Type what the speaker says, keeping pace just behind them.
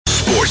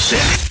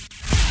shit.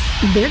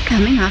 They're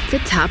coming off the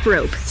top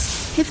rope.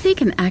 If they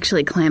can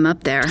actually climb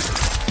up there. You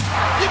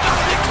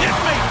gotta be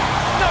kidding me!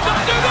 No,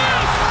 don't do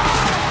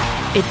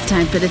this! It's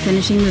time for the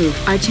finishing move,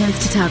 our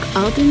chance to talk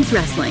all things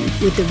wrestling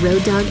with the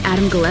Road Dogg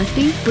Adam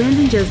Gillespie,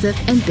 Brandon Joseph,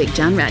 and Big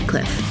John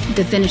Radcliff.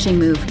 The finishing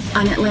move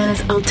on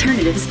Atlanta's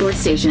alternative sports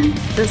station,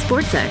 The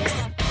Sports X.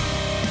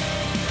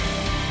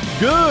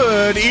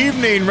 Good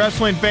evening,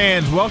 wrestling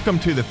fans. Welcome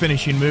to the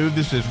finishing move.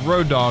 This is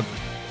Road Dogg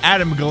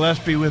Adam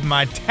Gillespie with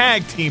my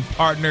tag team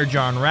partner,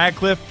 John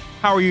Radcliff.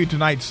 How are you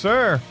tonight,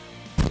 sir?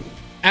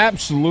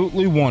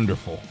 Absolutely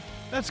wonderful.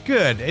 That's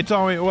good. It's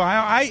always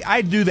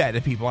I do that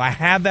to people. I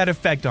have that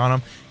effect on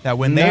them that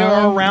when they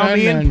are around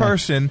me in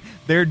person,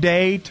 their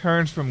day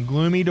turns from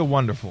gloomy to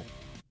wonderful.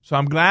 So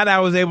I'm glad I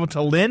was able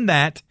to lend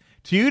that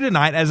to you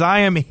tonight as I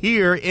am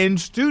here in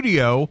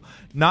studio,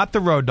 not the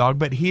Road Dogg,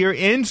 but here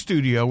in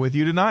studio with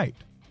you tonight.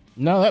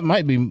 No, this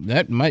might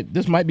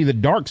be the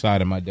dark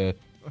side of my day.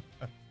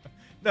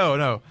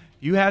 No.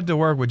 You had to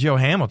work with Joe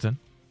Hamilton.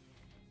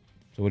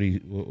 So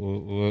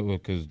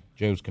because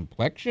Joe's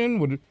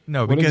complexion?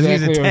 No, because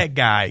he's a tech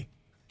guy.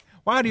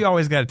 Why do you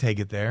always got to take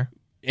it there?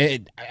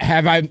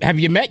 Have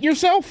you met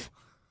yourself?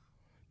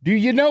 Do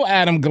you know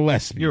Adam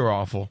Gillespie? You're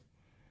awful.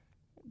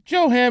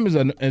 Joe Ham is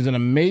an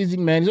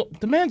amazing man.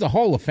 The man's a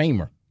Hall of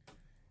Famer.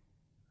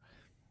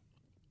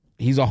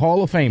 He's a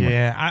Hall of Famer.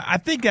 Yeah, I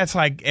think that's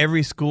like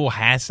every school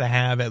has to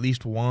have at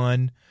least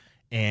one,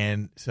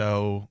 and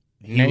so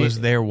he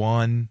was their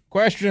one.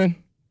 Question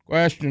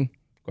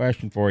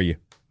for you.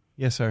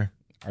 Yes, sir.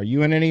 Are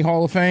you in any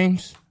Hall of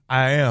Fames?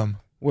 I am.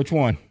 Which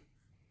one?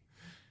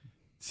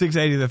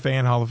 680 The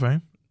Fan Hall of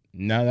Fame.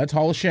 No, that's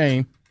Hall of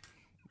Shame.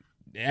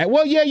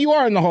 Well, yeah, you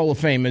are in the Hall of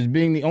Fame as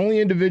being the only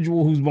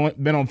individual who's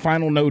been on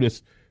final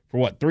notice for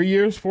what, 3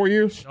 years, 4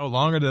 years? Oh,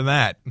 longer than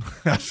that.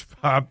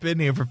 I've been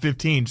here for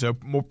 15, so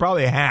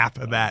probably half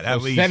of that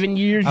at least. 7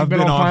 years I've you've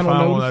been on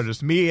final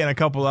notice? Me and a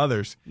couple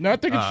others. No, I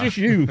think it's just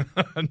you.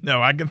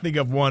 No, I can think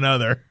of one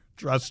other.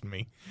 Trust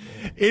me.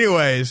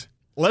 Anyways,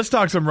 let's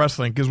talk some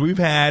wrestling because we've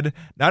had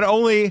not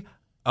only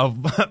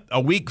a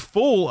week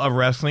full of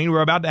wrestling, we're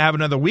about to have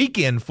another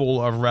weekend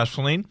full of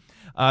wrestling.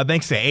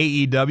 Thanks to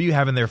AEW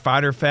having their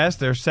Fyter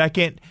Fest, their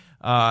second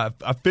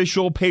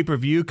official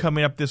pay-per-view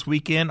coming up this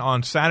weekend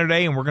on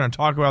Saturday, and we're going to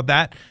talk about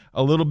that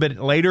a little bit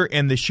later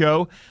in the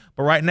show.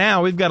 But right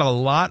now, we've got a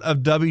lot of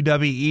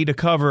WWE to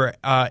cover,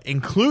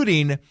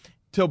 including,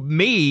 to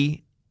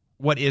me,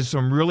 what is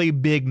some really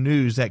big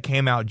news that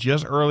came out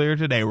just earlier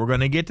today. We're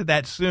going to get to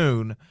that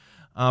soon,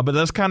 but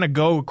let's kind of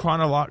go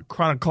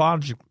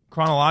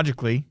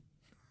chronologically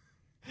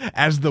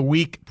as the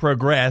week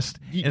progressed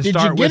and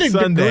start with Sunday. Did you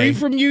get a degree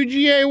from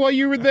UGA while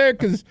you were there?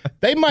 Because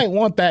they might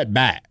want that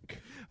back.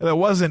 That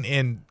wasn't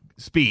in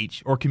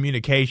speech or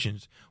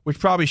communications, which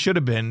probably should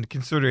have been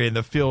considering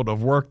the field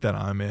of work that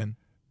I'm in.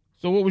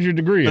 So what was your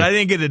degree? But I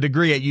didn't get a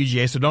degree at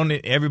UGA, so don't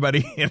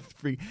everybody.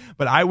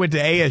 But I went to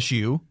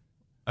ASU,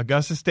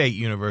 Augusta State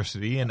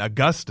University in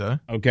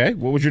Augusta. Okay,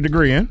 what was your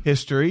degree in?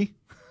 History.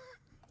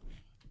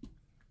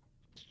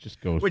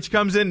 Which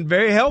comes in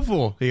very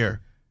helpful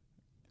here.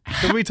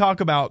 So we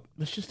talk about...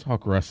 Let's just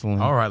talk wrestling.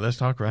 All right, let's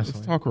talk wrestling.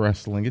 Let's talk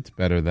wrestling. It's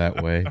better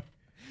that way.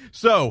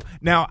 So,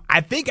 now,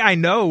 I think I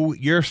know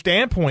your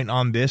standpoint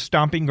on this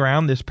Stomping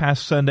Ground this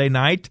past Sunday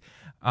night.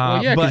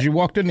 Well, yeah, because you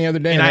walked in the other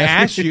day and I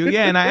asked you.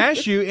 Yeah, and I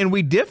asked you, and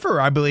we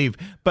differ, I believe.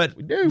 But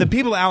the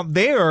people out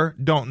there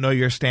don't know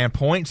your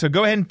standpoint, so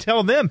go ahead and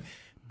tell them.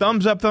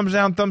 Thumbs up, thumbs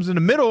down, thumbs in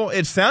the middle.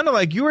 It sounded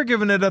like you were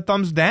giving it a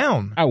thumbs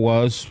down. I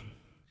was.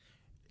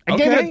 I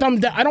gave it a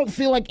thumbs down. I don't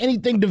feel like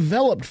anything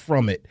developed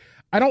from it.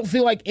 I don't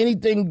feel like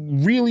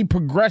anything really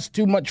progressed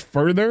too much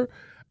further.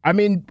 I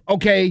mean,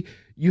 okay,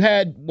 you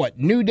had,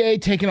 New Day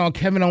taking on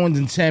Kevin Owens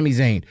and Sami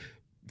Zayn.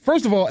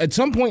 First of all, at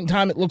some point in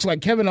time, it looks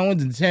like Kevin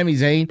Owens and Sami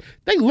Zayn,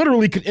 they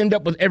literally could end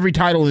up with every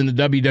title in the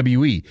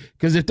WWE.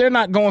 Because if they're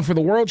not going for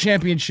the World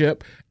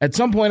Championship, at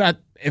some point,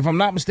 if I'm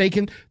not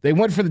mistaken, they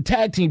went for the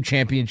Tag Team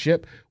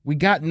Championship. We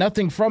got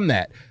nothing from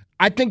that.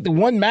 I think the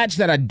one match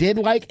that I did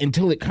like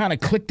until it kind of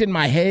clicked in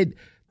my head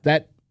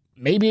that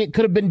maybe it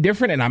could have been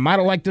different, and I might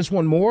have liked this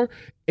one more.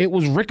 It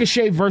was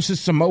Ricochet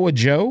versus Samoa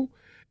Joe,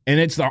 and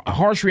it's the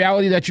harsh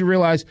reality that you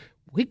realize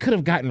we could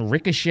have gotten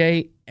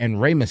Ricochet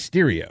and Rey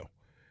Mysterio.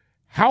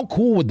 How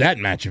cool would that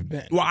match have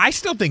been? Well, I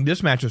still think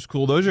this match was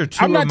cool. Those are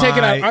two I'm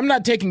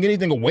not taking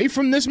anything away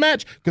from this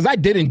match because I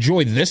did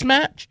enjoy this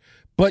match,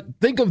 but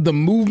think of the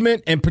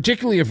movement, and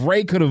particularly if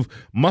Rey could have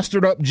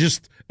mustered up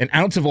just an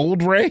ounce of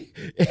old Rey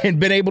and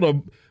been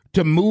able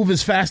to move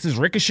as fast as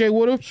Ricochet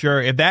would have.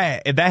 Sure, if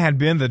that had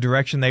been the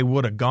direction they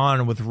would have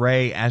gone with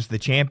Rey as the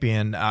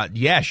champion,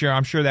 yeah, sure,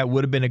 I'm sure that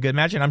would have been a good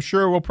match, and I'm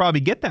sure we'll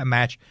probably get that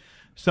match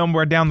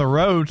somewhere down the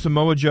road.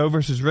 Samoa Joe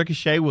versus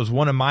Ricochet was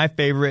one of my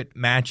favorite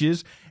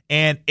matches,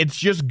 and it's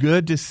just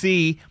good to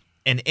see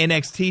an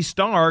NXT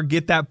star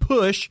get that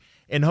push,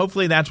 and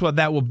hopefully that's what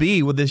that will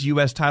be with this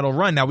U.S. title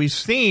run. Now, we've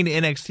seen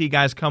NXT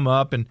guys come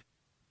up and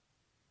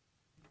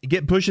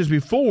get pushes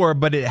before,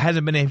 but it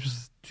hasn't been able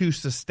to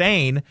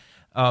sustain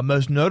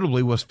most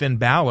notably was Finn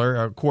Balor.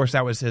 Of course,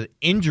 that was his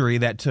injury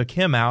that took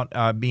him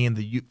out, being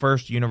the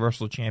first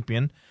Universal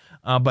Champion.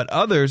 But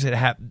others,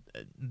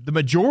 the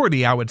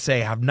majority, I would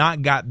say, have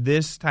not got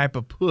this type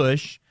of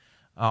push,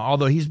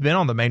 although he's been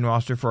on the main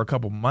roster for a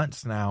couple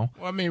months now.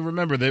 Well, I mean,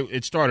 remember,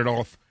 it started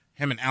off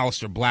him and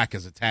Aleister Black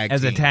as a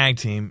tag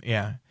team.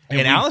 Yeah.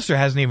 And Aleister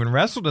hasn't even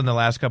wrestled in the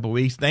last couple of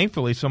weeks.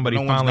 Thankfully, somebody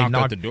finally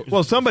knocked the door.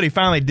 Well, somebody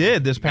finally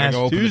did this past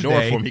Tuesday. Tuesday. Open the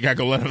door for him. You got to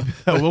go let him.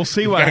 We'll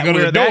see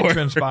where that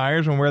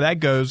transpires and where that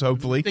goes,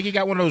 hopefully. I think he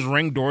got one of those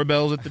Ring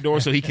doorbells at the door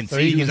so he can so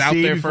see who's out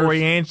there before first.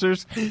 He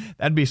answers.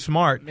 That'd be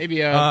smart. Maybe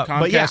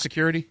Comcast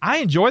security. I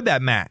enjoyed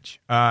that match.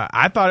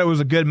 I thought it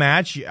was a good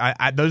match.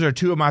 Those are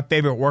two of my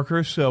favorite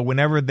workers, so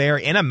whenever they're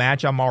in a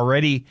match, I'm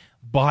already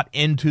bought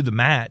into the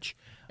match.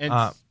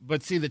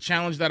 But see, the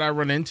challenge that I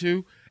run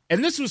into,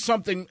 and this was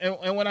something,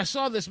 and when I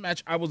saw this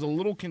match, I was a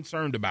little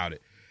concerned about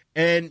it.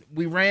 And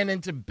we ran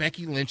into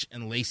Becky Lynch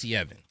and Lacey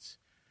Evans.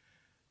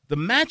 The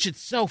match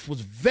itself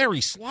was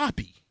very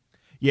sloppy.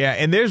 Yeah,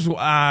 and there's,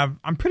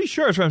 I'm pretty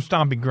sure it's from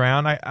Stomping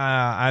Ground.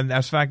 As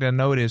a fact, I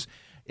know it is.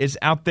 It's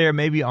out there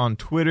maybe on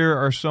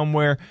Twitter or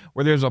somewhere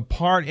where there's a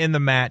part in the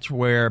match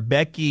where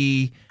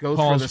Becky goes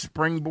for the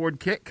springboard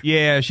kick.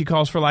 Yeah, she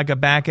calls for like a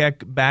back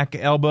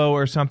elbow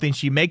or something.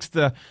 She makes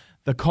the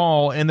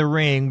call in the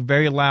ring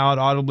very loud,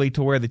 audibly,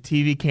 to where the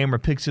TV camera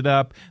picks it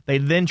up. They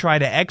then try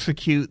to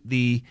execute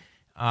the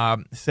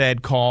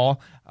said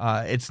call.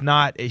 It's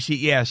not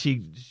she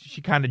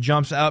kind of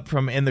jumps up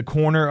from in the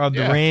corner of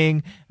the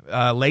ring.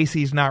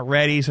 Lacey's not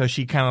ready, so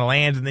she kind of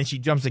lands, and then she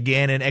jumps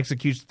again and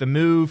executes the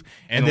move.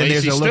 And then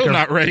Lacey's still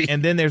not ready.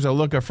 And then there's a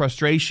look of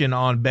frustration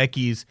on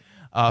Becky's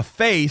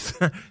face.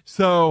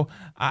 So,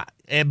 that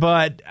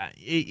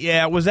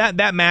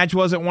match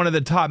wasn't one of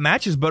the top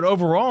matches, but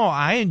overall,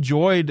 I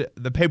enjoyed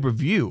the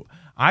pay-per-view.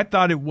 I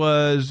thought it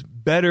was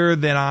better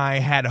than I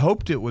had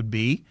hoped it would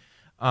be.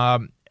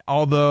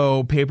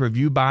 Although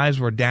pay-per-view buys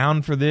were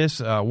down for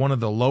this, one of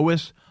the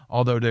lowest,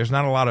 although there's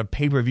not a lot of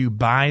pay-per-view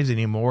buys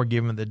anymore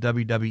given the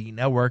WWE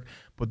network,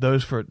 but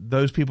for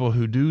those people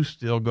who do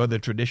still go the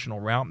traditional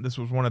route, this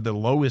was one of the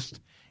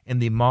lowest in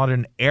the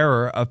modern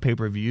era of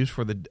pay-per-views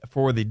for the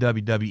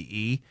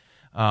WWE,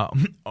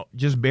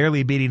 just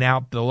barely beating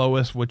out the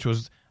lowest, which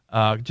was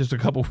just a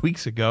couple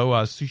weeks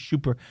ago,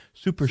 Super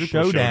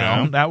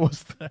Showdown. That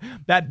was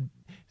that.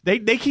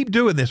 They keep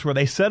doing this where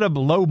they set up a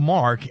low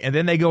mark and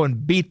then they go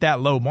and beat that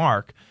low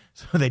mark.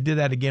 So they did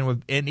that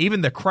again and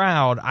even the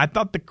crowd. I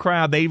thought the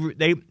crowd they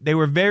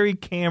were very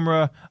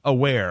camera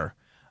aware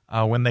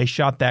when they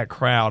shot that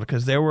crowd,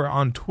 because there were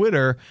on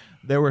Twitter.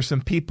 There were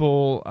some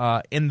people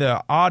in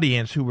the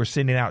audience who were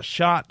sending out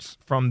shots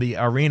from the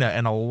arena,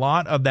 and a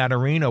lot of that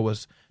arena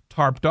was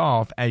tarped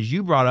off. As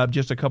you brought up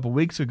just a couple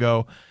weeks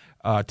ago,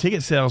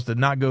 ticket sales did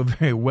not go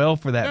very well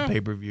for that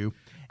pay-per-view.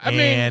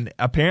 And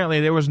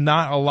apparently there was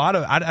not a lot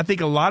of – I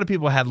think a lot of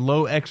people had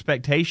low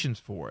expectations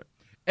for it.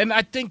 And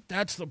I think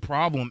that's the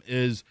problem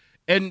is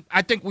 – and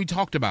I think we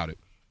talked about it.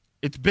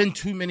 It's been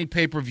too many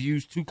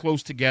pay-per-views, too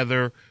close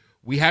together.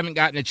 We haven't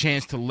gotten a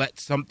chance to let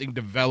something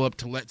develop,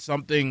 to let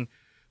something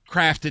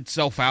craft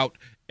itself out,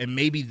 and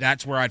maybe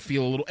that's where I'd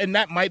feel a little – and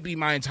that might be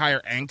my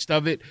entire angst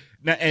of it.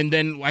 And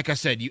then, like I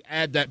said, you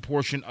add that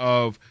portion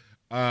of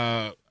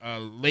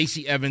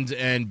Lacey Evans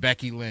and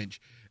Becky Lynch.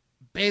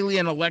 Bayley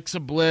and Alexa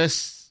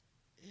Bliss –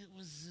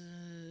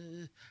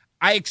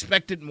 I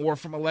expected more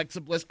from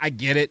Alexa Bliss. I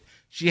get it.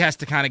 She has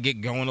to kind of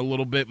get going a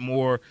little bit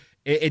more.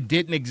 It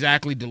didn't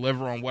exactly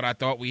deliver on what I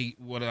thought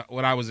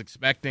what I was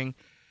expecting.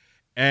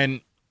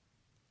 And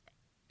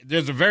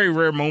there's a very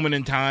rare moment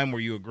in time where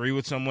you agree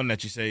with someone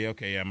that you say,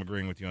 okay, I'm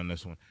agreeing with you on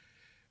this one.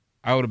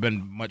 I would have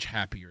been much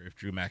happier if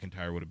Drew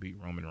McIntyre would have beat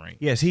Roman Reigns.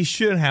 Yes, he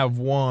should have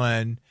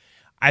won.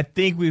 I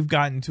think we've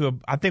kind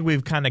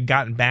of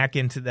gotten back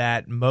into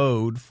that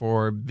mode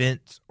for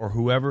Vince or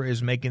whoever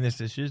is making this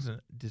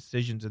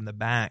decisions in the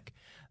back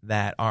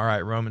that, all right,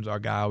 Roman's our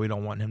guy. We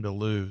don't want him to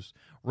lose.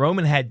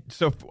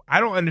 I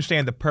don't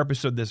understand the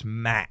purpose of this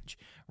match.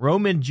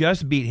 Roman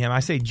just beat him.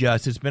 I say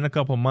just. It's been a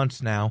couple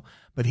months now,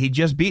 but he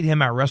just beat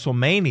him at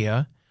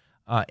WrestleMania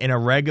in a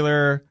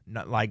regular,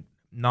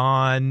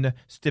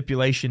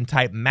 non-stipulation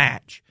type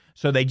match.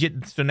 So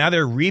now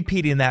they're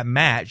repeating that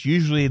match.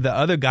 Usually the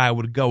other guy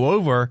would go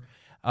over,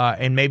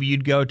 and maybe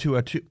you'd go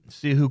to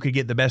see who could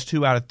get the best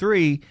 2 out of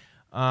 3.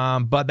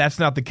 But that's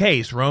not the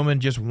case. Roman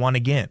just won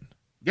again.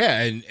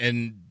 Yeah,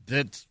 and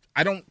that's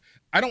I don't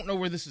know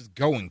where this is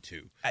going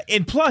to.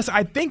 And plus,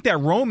 I think that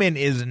Roman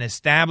is an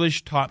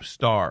established top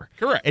star.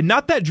 Correct. And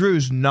not that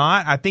Drew's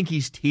not. I think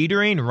he's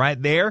teetering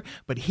right there.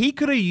 But he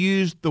could have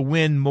used the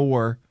win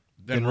more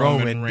than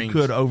Roman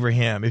could over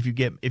him, if you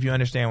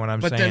understand what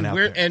I'm saying.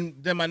 And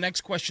then my next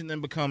question then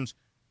becomes,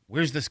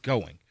 where's this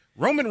going?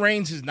 Roman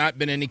Reigns has not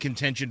been any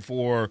contention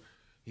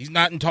he's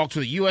not in talks for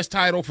the U.S.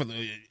 title, for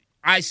the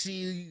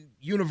IC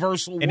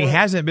Universal and he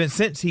hasn't been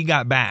since he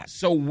got back.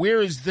 So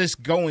where is this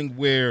going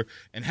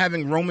and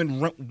having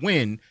Roman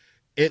win,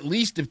 at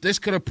least if this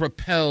could have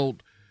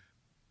propelled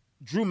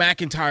Drew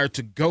McIntyre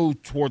to go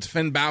towards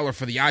Finn Balor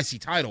for the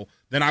IC title,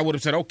 then I would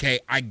have said, okay,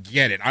 I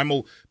get it.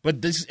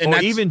 But this, and or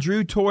that's, even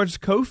drew towards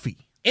Kofi.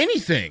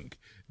 Anything.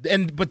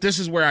 But this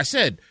is where I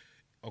said,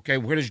 okay,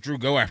 where does Drew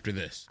go after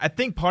this? I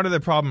think part of the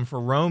problem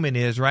for Roman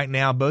is right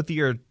now both of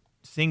your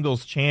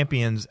singles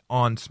champions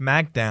on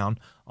SmackDown,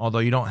 although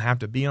you don't have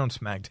to be on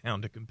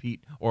SmackDown to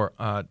compete, or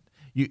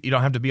you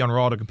don't have to be on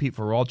Raw to compete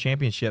for Raw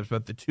championships,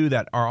 but the two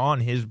that are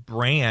on his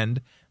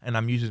brand, and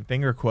I'm using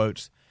finger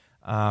quotes,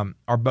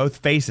 are both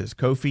faces,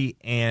 Kofi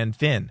and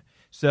Finn.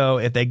 So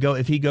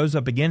if he goes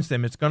up against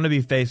them, it's going to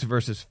be face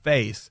versus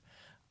face.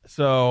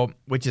 So,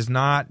 which is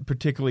not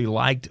particularly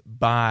liked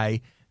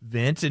by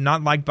Vince and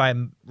not liked by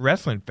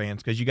wrestling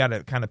fans, because you got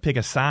to kind of pick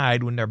a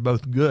side when they're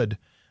both good.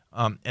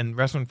 And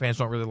wrestling fans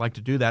don't really like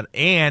to do that.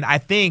 And I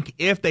think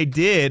if they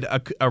did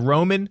a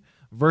Roman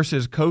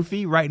versus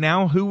Kofi right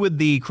now, who would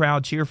the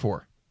crowd cheer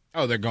for?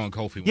 Oh, they're going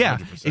Kofi 100%. Yeah,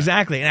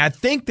 exactly. And I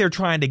think they're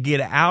trying to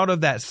get out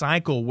of that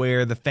cycle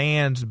where the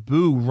fans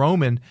boo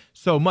Roman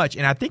so much.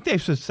 And I think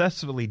they've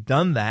successfully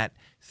done that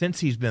since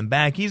he's been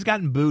back. He's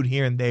gotten booed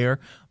here and there,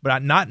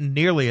 but not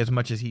nearly as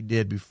much as he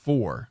did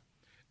before.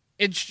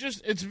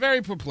 It's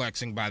very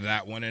perplexing by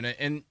that one.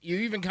 And you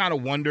even kind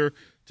of wonder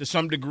to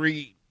some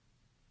degree.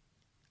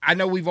 I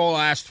know we've all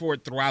asked for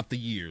it throughout the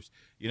years.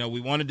 You know, we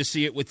wanted to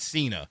see it with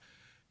Cena.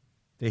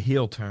 The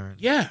heel turn.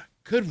 Yeah.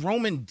 Could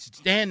Roman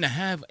stand to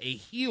have a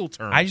heel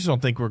turn? I just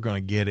don't think we're going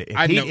to get it. If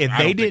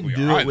he didn't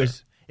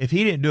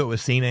do it with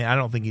Cena, I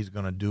don't think he's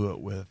going to do it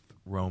with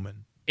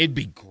Roman. It'd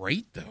be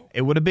great, though.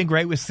 It would have been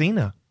great with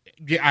Cena.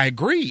 Yeah, I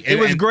agree. It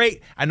was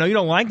great. I know you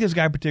don't like this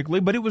guy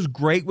particularly, but it was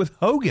great with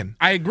Hogan.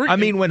 I agree. I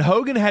mean, when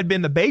Hogan had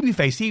been the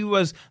babyface, he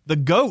was the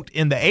GOAT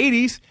in the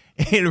 80s.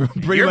 Your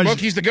book,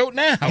 he's the GOAT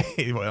now.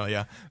 Well,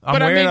 yeah. I'm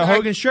wearing a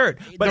Hogan shirt.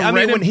 But, I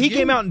mean, when he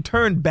came out and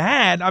turned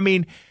bad, I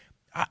mean,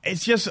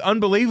 it's just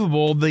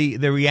unbelievable the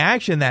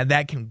reaction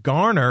that can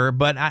garner.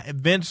 But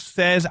Vince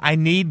says, I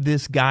need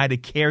this guy to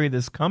carry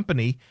this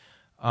company.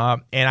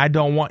 And I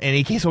don't want,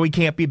 so he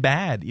can't be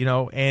bad, you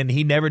know, and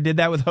he never did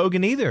that with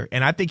Hogan either.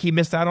 And I think he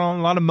missed out on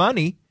a lot of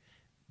money.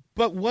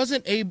 But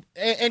wasn't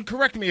and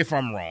correct me if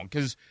I'm wrong,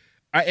 because,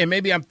 and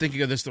maybe I'm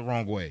thinking of this the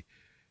wrong way.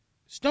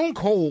 Stone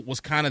Cold was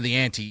kind of the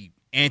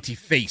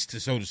anti-face,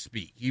 so to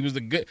speak. He was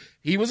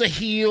a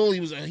heel. He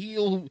was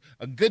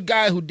a good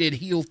guy who did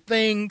heel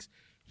things.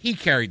 He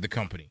carried the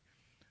company.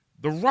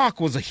 The Rock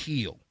was a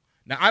heel.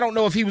 Now, I don't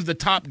know if he was the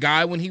top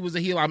guy when he was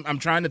a heel. I'm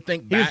trying to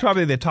think back. He was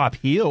probably the top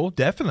heel,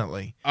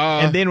 definitely.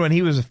 And then when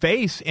he was a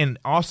face and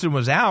Austin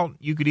was out,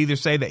 you could either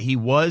say that he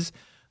was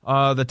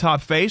the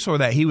top face or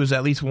that he was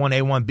at least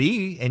 1A,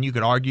 1B, and you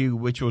could argue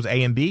which was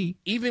A and B.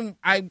 Even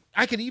I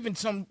could even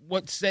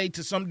somewhat say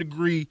to some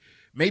degree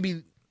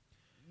maybe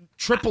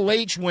Triple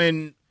H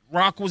when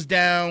Rock was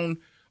down,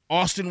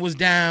 Austin was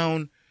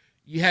down.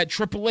 You had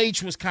Triple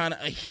H was kind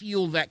of a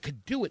heel that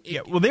could do it.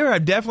 Yeah, well, there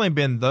have definitely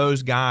been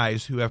those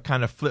guys who have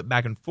kind of flipped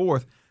back and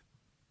forth.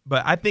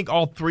 But I think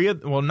all three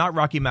of – well, not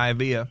Rocky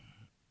Maivia,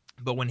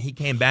 but when he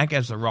came back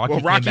as The Rock –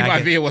 well, Rocky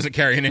Maivia wasn't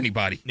carrying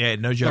anybody. Yeah,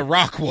 no joke. The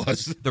Rock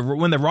was.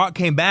 When The Rock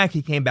came back,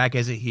 he came back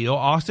as a heel.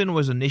 Austin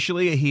was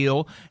initially a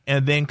heel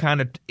and then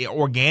kind of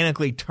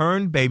organically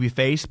turned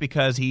babyface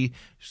because he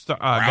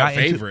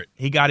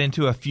got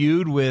into a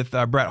feud with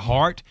Bret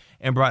Hart.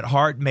 And Bret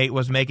Hart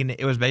was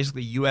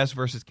basically U.S.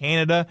 versus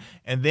Canada.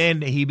 And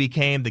then he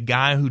became the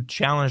guy who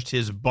challenged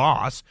his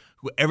boss,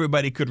 who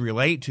everybody could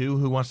relate to,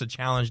 who wants to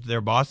challenge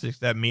their boss,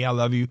 except me. I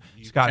love you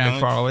Scott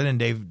McFarlane and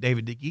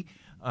David Dickey.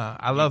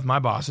 I love my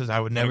bosses. I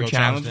would never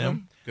challenge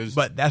them.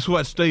 But that's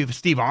what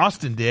Steve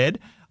Austin did.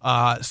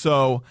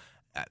 So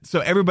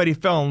everybody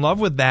fell in love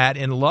with that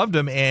and loved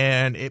him,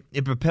 and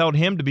it propelled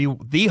him to be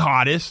the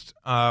hottest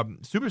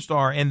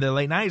superstar in the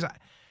late 90s.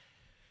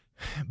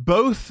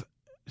 Both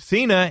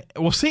Cena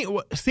was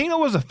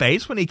a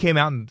face when he came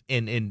out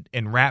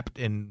and rapped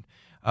and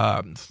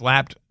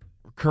slapped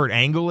Kurt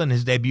Angle in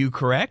his debut,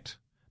 correct?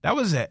 That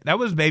was it. That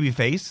was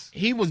babyface.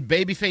 He was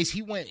babyface.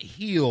 He went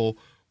heel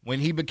when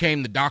he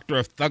became the doctor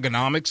of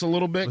thugonomics a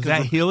little bit. Was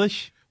that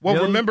heelish? Well,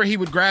 really? Remember he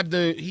would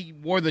he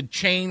wore the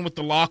chain with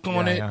the lock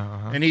on it,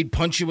 and he'd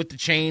punch you with the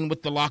chain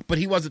with the lock, but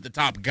he wasn't the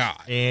top guy.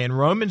 And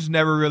Roman's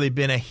never really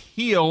been a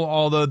heel,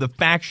 although the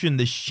faction,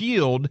 The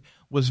Shield,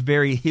 was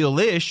very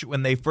heelish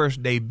when they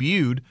first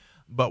debuted.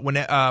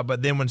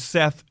 But then when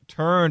Seth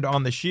turned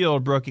on The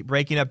Shield,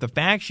 breaking up the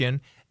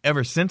faction,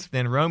 ever since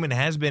then, Roman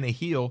has been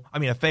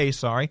a face,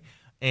 sorry.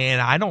 And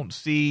I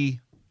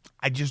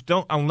just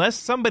don't, unless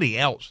somebody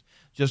else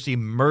just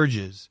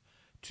emerges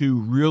to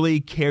really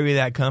carry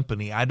that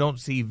company, I don't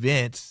see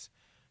Vince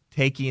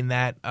taking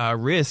that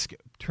risk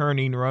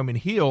turning Roman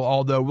heel,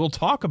 although we'll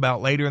talk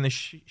about later in the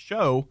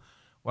show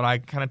what I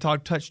kind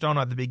of touched on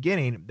at the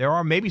beginning. There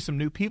are maybe some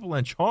new people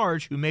in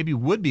charge who maybe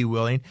would be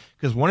willing,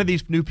 because one of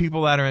these new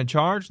people that are in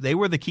charge, they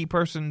were the key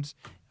persons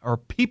or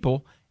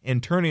people in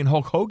turning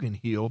Hulk Hogan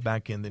heel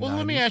back in the 90s. Well,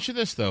 let me ask you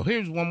this, though.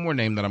 Here's one more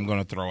name that I'm going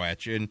to throw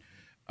at you. And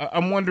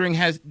I'm wondering,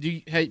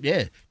 do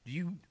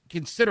you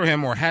consider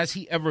him, or has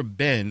he ever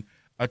been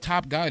a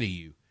top guy to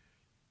you?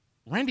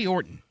 Randy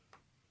Orton.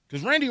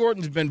 Because Randy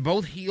Orton's been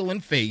both heel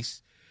and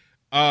face.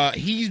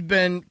 He's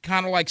been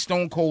kind of like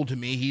Stone Cold to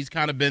me. He's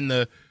kind of been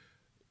the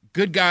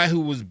good guy who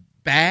was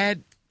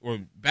bad or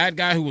bad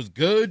guy who was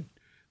good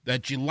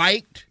that you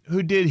liked.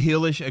 Who did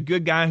heelish, a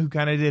good guy who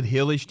kind of did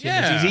heelish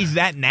tendencies. Yeah. He's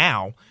that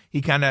now.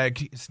 He kind of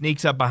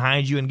sneaks up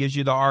behind you and gives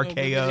you the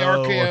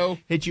RKO.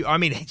 Hit you. I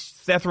mean,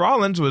 Seth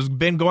Rollins was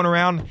been going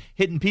around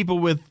hitting people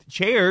with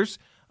chairs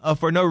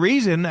for no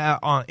reason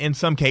in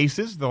some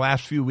cases the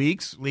last few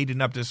weeks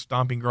leading up to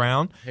Stomping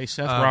Ground. Hey,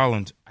 Seth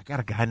Rollins, I got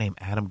a guy named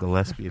Adam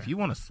Gillespie. If you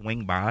want to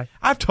swing by.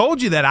 I've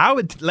told you that I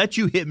would let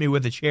you hit me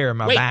with a chair in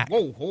my back.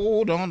 Whoa,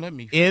 hold on. Let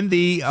me in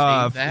the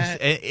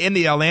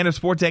Atlanta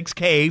Sports X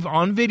cave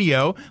on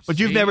video, but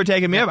you've never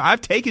taken me up.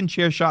 I've taken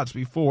chair shots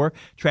before,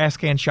 trash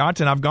can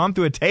shots, and I've gone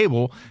through a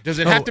table. Does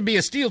it have to be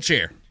a steel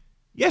chair?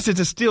 Yes, it's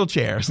a steel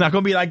chair. It's not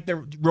going to be like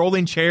the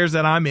rolling chairs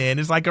that I'm in.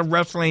 It's like a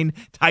wrestling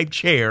type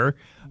chair,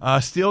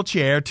 steel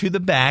chair to the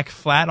back,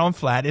 flat on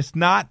flat. It's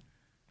not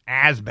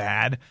as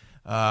bad.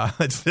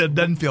 It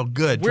doesn't feel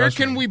good. Where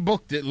can we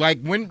book it?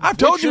 Like when I've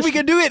told you we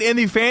can do it in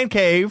the fan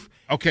cave.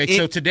 Okay,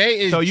 so today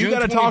is so you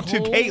got to talk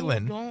to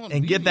Caitlin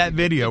and get that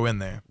video in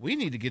there. We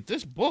need to get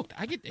this booked.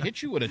 I get to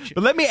hit you with a chair.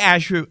 But let me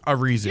ask you a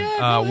reason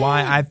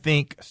why I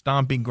think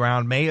Stomping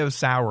Ground may have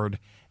soured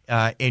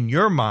in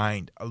your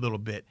mind a little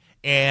bit,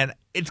 and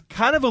it's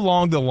kind of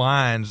along the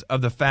lines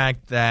of the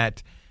fact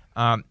that.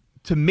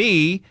 To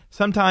me,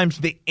 sometimes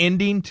the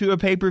ending to a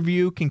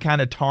pay-per-view can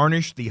kind of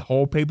tarnish the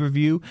whole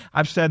pay-per-view.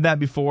 I've said that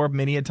before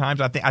many a times.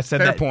 I think I said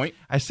Fair that. Point.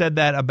 I said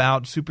that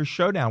about Super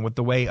Showdown with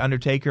the way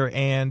Undertaker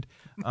and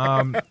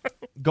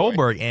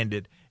Goldberg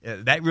ended.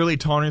 That really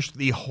tarnished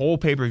the whole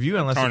pay-per-view.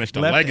 Unless tarnished a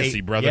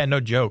legacy, brother. Yeah,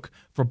 no joke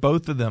for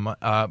both of them.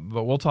 But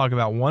we'll talk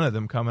about one of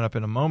them coming up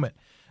in a moment.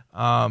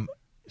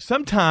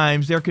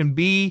 Sometimes there can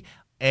be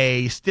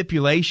a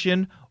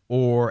stipulation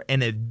or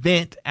an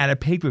event at a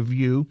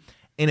pay-per-view.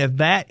 And if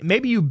that,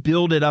 maybe you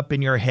build it up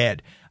in your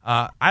head.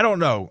 I don't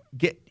know.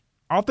 Get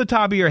off the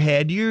top of your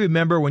head, do you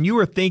remember when you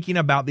were thinking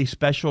about the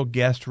special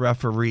guest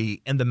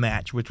referee in the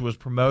match, which was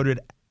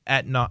promoted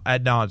ad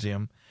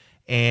nauseum,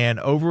 and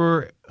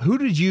over who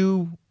did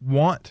you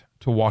want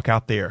to walk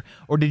out there?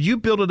 Or did you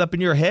build it up in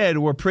your head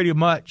where pretty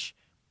much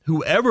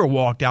whoever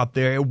walked out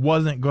there, it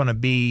wasn't going to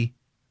be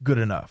good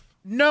enough?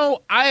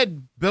 No, I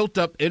had built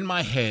up in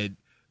my head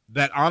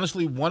that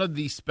honestly one of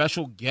the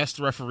special guest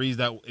referees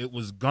that it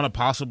was going to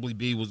possibly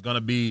be was going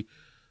to be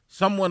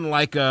someone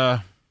like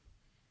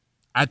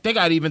I think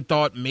I'd even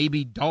thought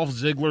maybe Dolph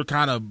Ziggler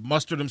kind of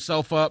mustered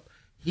himself up.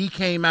 He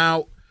came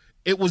out.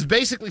 It was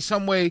basically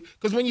some way,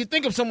 because when you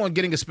think of someone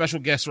getting a special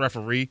guest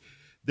referee,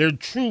 they're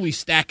truly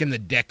stacking the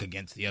deck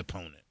against the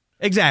opponent.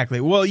 Exactly.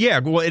 Well, yeah.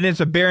 Well, and it's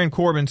a Baron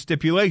Corbin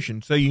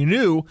stipulation, so you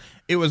knew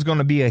it was going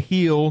to be a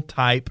heel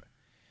type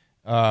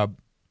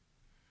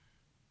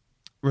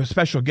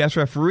special guest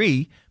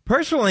referee.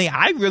 Personally,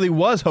 I really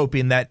was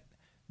hoping that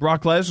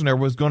Brock Lesnar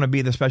was going to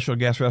be the special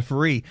guest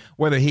referee,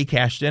 whether he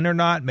cashed in or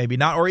not, maybe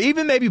not, or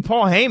even maybe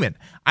Paul Heyman.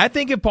 I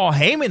think if Paul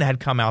Heyman had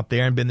come out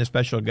there and been the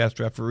special guest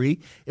referee,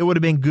 it would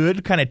have been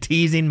good, kind of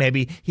teasing.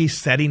 Maybe he's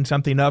setting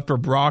something up for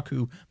Brock,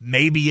 who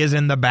maybe is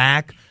in the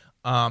back.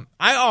 I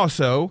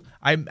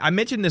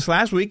mentioned this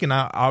last week, and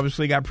I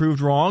obviously got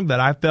proved wrong, that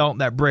I felt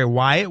that Bray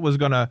Wyatt was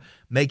going to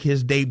make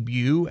his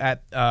debut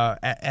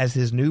as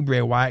his new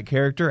Bray Wyatt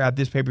character at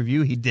this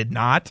pay-per-view. He did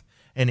not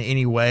in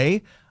any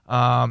way.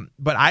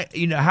 But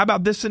how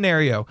about this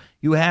scenario?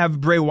 You have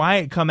Bray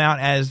Wyatt come out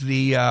as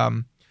the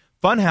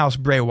Funhouse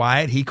Bray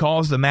Wyatt. He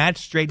calls the match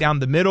straight down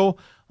the middle.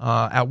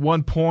 At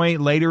one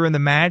point later in the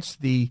match,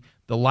 the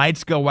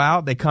lights go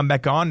out. They come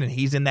back on, and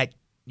he's in that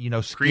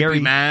scary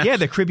creepy mask. Yeah,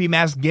 the creepy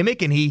mask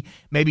gimmick, and he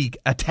maybe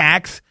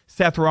attacks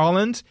Seth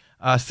Rollins,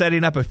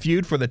 setting up a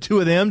feud for the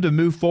two of them to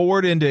move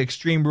forward into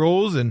Extreme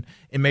Rules and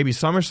maybe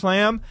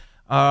SummerSlam.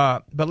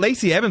 But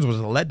Lacey Evans was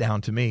a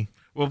letdown to me.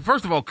 Well,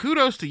 first of all,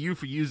 kudos to you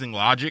for using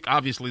logic.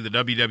 Obviously, the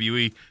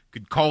WWE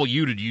could call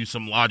you to use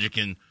some logic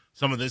in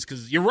some of this,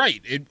 because you're right.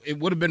 It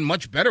would have been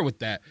much better with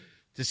that.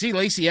 To see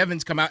Lacey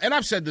Evans come out, and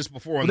I've said this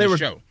before on this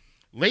show,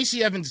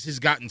 Lacey Evans has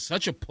gotten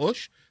such a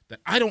push that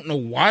I don't know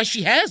why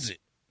she has it.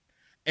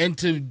 And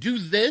to do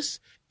this,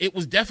 it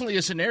was definitely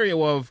a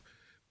scenario of,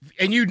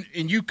 and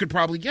you could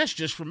probably guess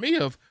just from me,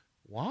 of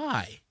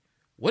why?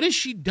 What has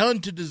she done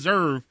to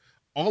deserve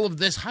all of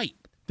this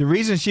hype? The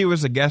reason she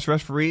was a guest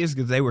referee is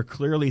because they were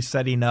clearly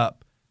setting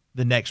up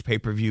the next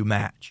pay-per-view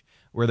match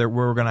where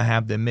we're going to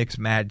have the mixed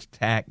match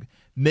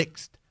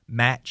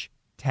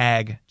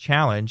tag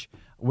challenge,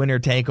 winner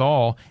take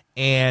all,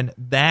 and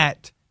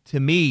that to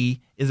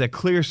me is a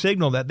clear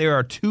signal that there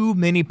are too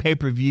many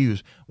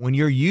pay-per-views. When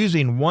you're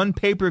using one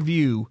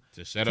pay-per-view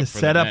to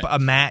set up a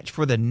match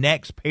for the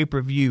next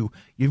pay-per-view,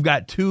 you've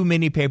got too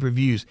many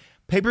pay-per-views.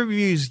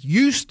 Pay-per-views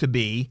used to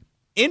be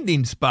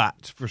ending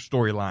spots for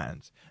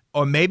storylines.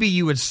 Or maybe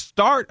you would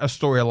start a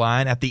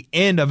storyline at the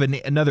end of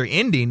another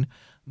ending,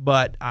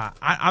 but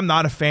I'm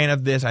not a fan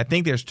of this. I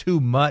think there's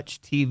too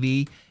much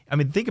TV. I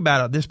mean, think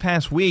about it. This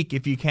past week,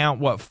 if you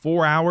count,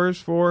 4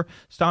 hours for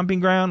Stomping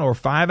Ground or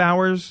 5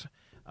 hours,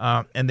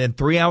 and then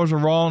 3 hours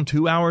of Raw and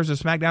 2 hours of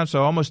SmackDown,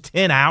 so almost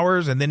 10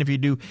 hours. And then if you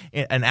do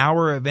an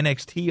hour of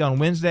NXT on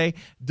Wednesday,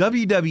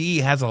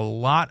 WWE has a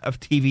lot of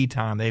TV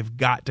time they've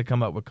got to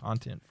come up with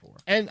content for.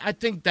 And I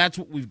think that's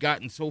what we've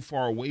gotten so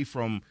far away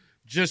from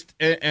just,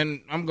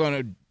 and I'm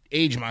going to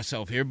age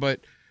myself here,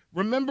 but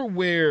remember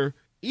where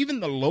even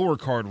the lower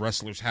card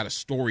wrestlers had a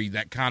story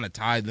that kind of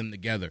tied them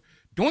together.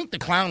 Doink the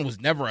Clown was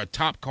never a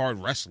top card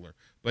wrestler,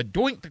 but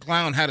Doink the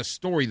Clown had a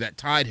story that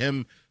tied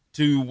him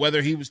to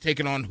whether he was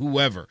taking on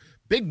whoever.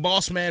 Big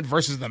Boss Man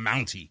versus the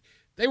Mountie.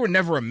 They were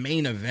never a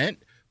main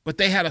event, but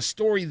they had a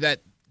story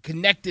that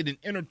connected and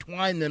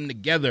intertwined them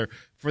together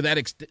for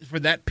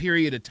that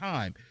period of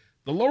time.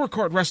 The lower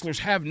card wrestlers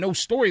have no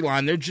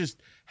storyline. They're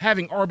just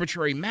having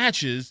arbitrary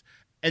matches,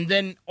 and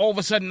then all of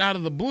a sudden, out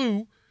of the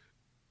blue,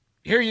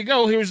 here you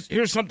go.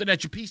 Here's something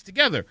that you piece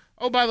together.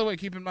 Oh, by the way,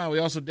 keep in mind, we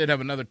also did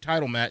have another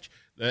title match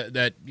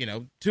that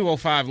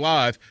 205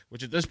 Live,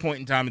 which at this point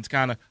in time, it's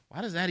kind of,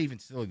 why does that even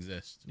still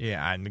exist?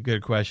 Yeah,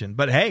 good question.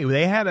 But, hey,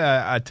 they had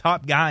a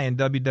top guy in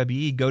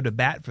WWE go to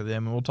bat for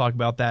them, and we'll talk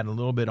about that in a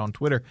little bit on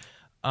Twitter.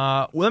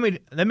 Let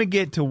me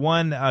get to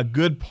one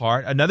good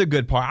part. Another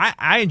good part.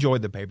 I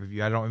enjoyed the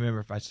pay-per-view. I don't remember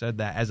if I said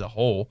that as a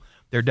whole.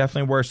 There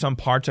definitely were some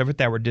parts of it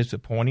that were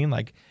disappointing,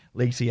 like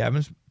Lacey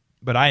Evans.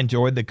 But I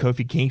enjoyed the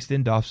Kofi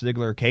Kingston, Dolph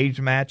Ziggler cage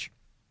match.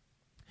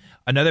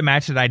 Another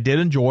match that I did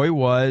enjoy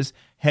was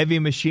Heavy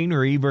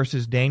Machinery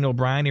versus Daniel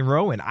Bryan and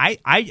Rowan. I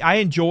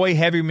enjoy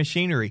Heavy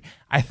Machinery.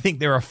 I think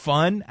they're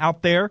fun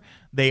out there.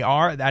 They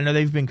are. I know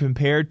they've been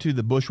compared to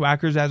the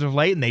Bushwhackers as of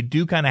late, and they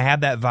do kind of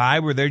have that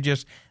vibe where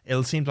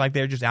it seems like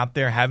they're just out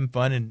there having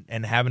fun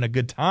and having a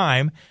good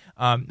time.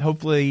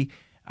 Hopefully,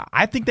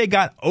 I think they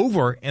got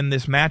over in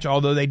this match,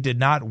 although they did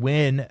not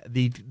win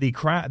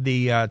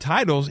the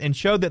titles, and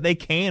showed that they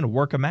can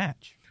work a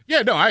match.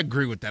 Yeah, no, I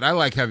agree with that. I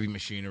like Heavy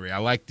Machinery. I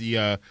like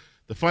the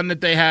fun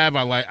that they have.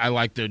 I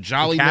like their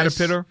jolliness.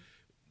 The Caterpillar.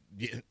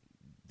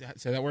 Yeah.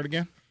 Say that word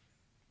again.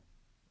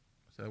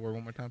 Say that word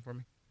one more time for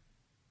me.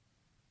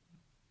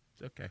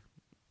 It's okay.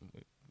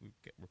 We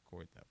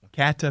record that one.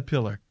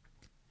 Caterpillar.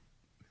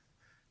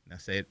 Now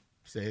say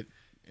it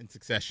in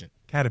succession.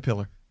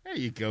 Caterpillar. There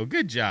you go.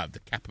 Good job, the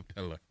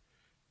Caterpillar.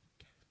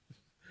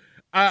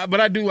 But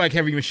I do like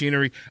Heavy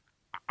Machinery.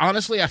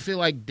 Honestly, I feel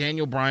like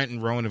Daniel Bryan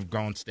and Rowan have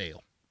gone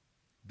stale.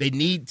 They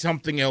need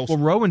something else. Well,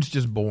 Rowan's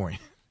just boring.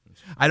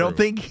 I don't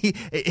think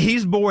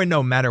he's boring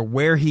no matter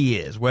where he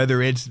is, whether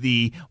it's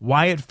the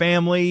Wyatt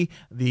family,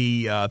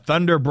 the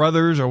Thunder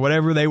Brothers, or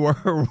whatever they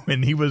were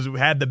when he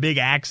had the big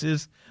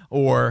axes,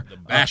 or the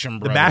Basham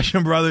Brothers. The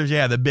Basham Brothers,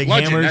 yeah, the big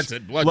hammers. That's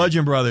it.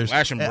 Bludgeon Brothers.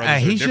 Basham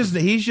Brothers.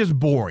 He's just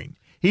boring.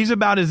 He's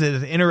about as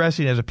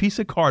interesting as a piece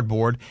of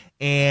cardboard,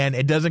 and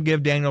it doesn't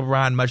give Daniel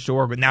Bryan much to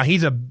work with. Now,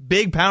 he's a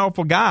big,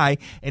 powerful guy,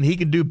 and he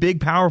can do big,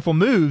 powerful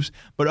moves,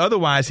 but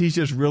otherwise, he's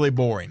just really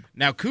boring.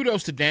 Now,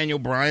 kudos to Daniel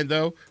Bryan,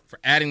 though, for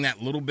adding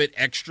that little bit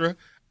extra.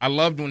 I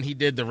loved when he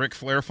did the Ric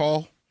Flair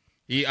fall.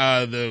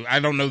 I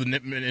don't know the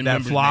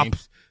members'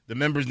 names. The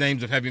members'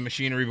 names of Heavy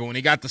Machinery, but when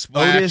he got the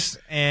splash. Otis,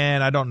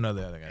 and I don't know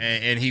the other guy.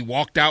 And he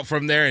walked out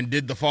from there and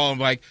did the fall. I'm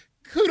like,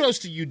 kudos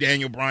to you,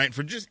 Daniel Bryan,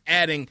 for just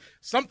adding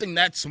something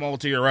that small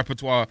to your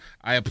repertoire.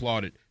 I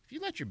applaud it. If you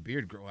let your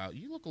beard grow out,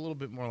 you look a little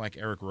bit more like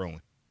Eric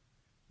Rowan.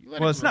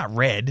 It's not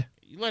red.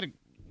 You let it,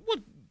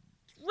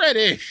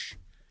 reddish.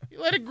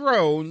 You let it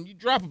grow, and you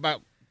drop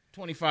about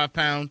 25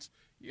 pounds.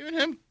 You and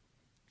him,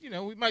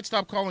 we might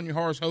stop calling you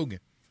Horace Hogan.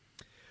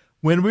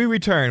 When we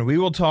return, we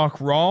will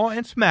talk Raw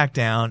and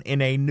SmackDown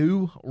in a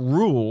new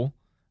rule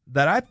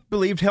that I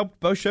believe helped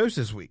both shows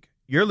this week.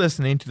 You're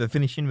listening to The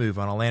Finishing Move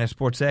on Atlanta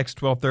Sports X,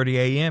 1230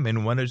 AM and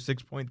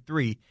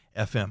 106.3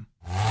 FM.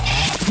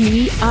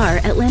 We are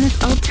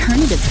Atlanta's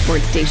alternative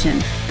sports station.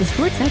 The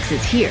Sports X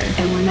is here,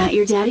 and we're not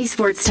your daddy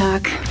sports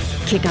talk.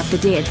 Kick off the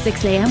day at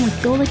 6 a.m. with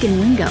Golick and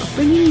Wingo,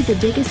 bringing you the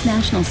biggest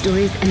national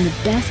stories and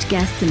the best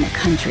guests in the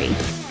country.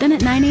 Then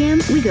at 9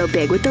 a.m., we go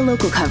big with the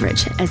local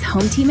coverage as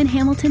Home Team and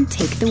Hamilton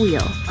take the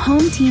wheel.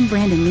 Home Team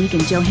Brandon League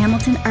and Joe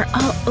Hamilton are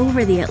all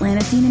over the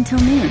Atlanta scene until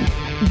noon.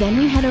 Then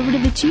we head over to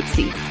the cheap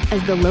seats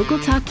as the local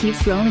talk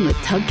keeps rolling with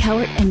Tug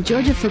Cowart and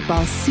Georgia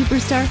football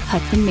superstar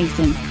Hudson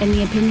Mason. And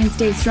the opinion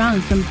stays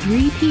strong from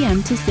 3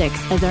 p.m. to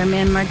 6 as our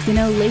man Mark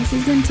Zeno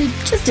laces into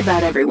just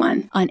about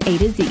everyone on A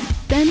to Z.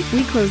 Then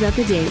we close out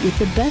the day with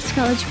the best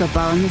college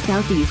football in the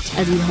Southeast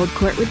as we hold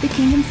court with the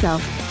king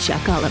himself,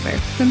 Chuck Oliver,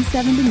 from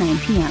 7 to 9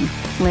 p.m.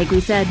 Like we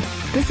said,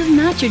 this is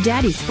not your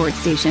daddy's sports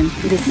station.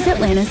 This is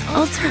Atlanta's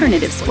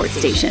alternative sports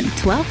station,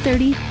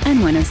 1230 and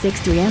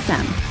 106.3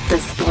 FM. The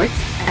Sports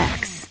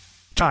X.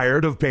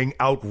 Tired of paying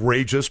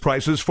outrageous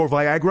prices for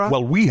Viagra?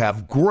 Well, we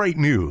have great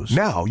news.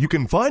 Now you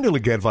can finally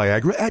get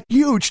Viagra at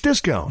huge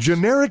discounts.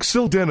 Generic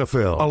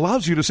Sildenafil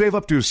allows you to save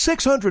up to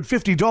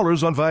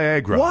 $650 on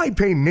Viagra. Why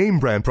pay name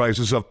brand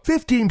prices of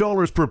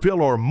 $15 per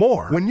pill or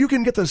more when you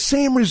can get the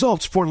same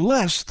results for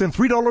less than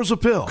 $3 a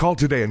pill? Call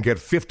today and get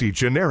 50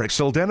 generic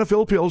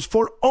Sildenafil pills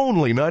for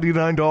only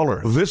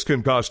 $99. This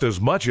can cost as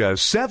much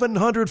as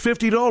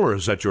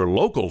 $750 at your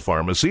local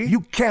pharmacy. You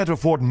can't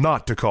afford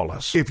not to call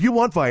us. If you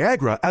want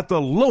Viagra at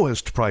the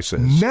lowest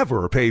prices.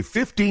 Never pay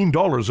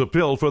 $15 a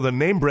pill for the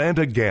name brand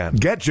again.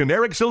 Get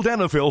generic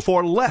sildenafil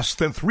for less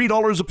than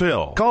 $3 a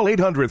pill. Call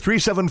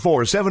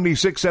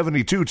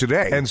 800-374-7672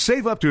 today and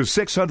save up to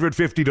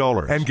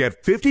 $650 and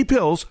get 50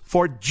 pills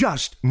for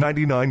just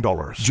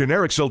 $99.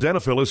 Generic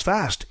sildenafil is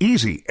fast,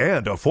 easy,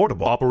 and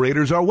affordable.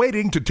 Operators are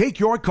waiting to take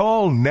your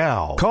call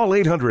now. Call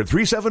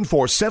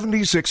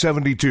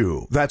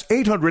 800-374-7672. That's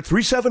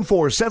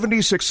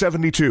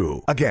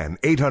 800-374-7672. Again,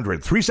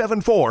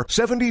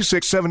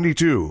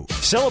 800-374-7672.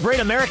 Celebrate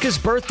America's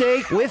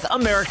birthday with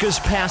America's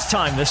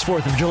pastime this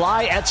 4th of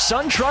July at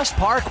SunTrust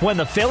Park when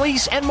the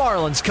Phillies and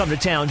Marlins come to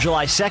town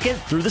July 2nd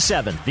through the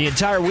 7th. The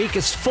entire week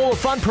is full of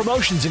fun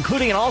promotions,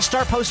 including an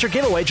all-star poster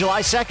giveaway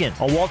July 2nd,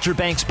 a Walter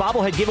Banks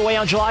bobblehead giveaway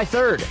on July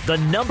 3rd, the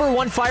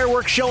 #1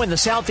 fireworks show in the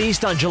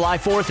Southeast on July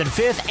 4th and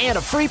 5th, and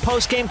a free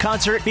post-game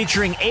concert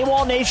featuring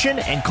AWOL Nation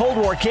and Cold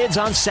War Kids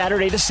on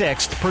Saturday the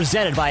 6th,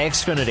 presented by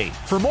Xfinity.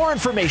 For more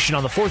information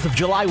on the 4th of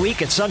July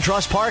week at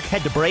SunTrust Park,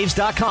 head to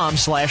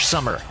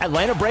Braves.com/summer.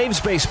 Atlanta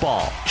Braves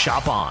baseball.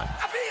 Shop on.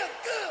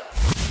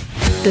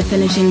 The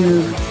Finishing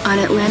Move on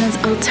Atlanta's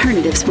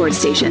alternative sports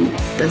station,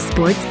 The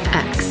Sports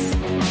X.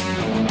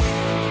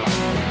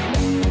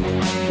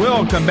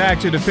 Welcome back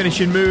to The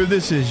Finishing Move.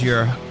 This is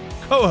your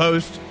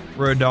co-host,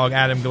 Road Dogg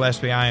Adam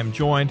Gillespie. I am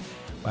joined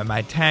by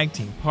my tag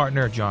team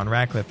partner, John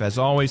Radcliff. As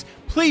always,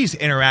 please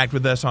interact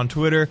with us on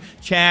Twitter.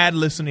 Chad,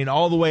 listening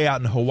all the way out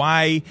in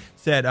Hawaii,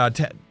 said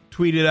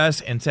tweeted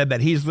us and said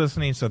that he's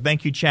listening, so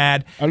thank you,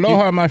 Chad.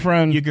 Aloha, my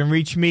friend. You can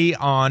reach me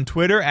on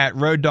Twitter at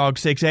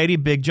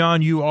RoadDogg680. Big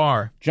John, you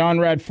are? John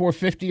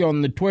Rad450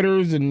 on the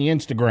Twitters and the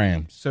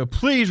Instagrams. So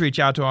please reach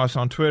out to us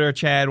on Twitter.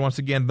 Chad, once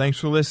again, thanks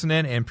for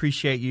listening and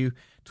appreciate you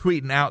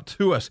tweeting out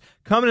to us.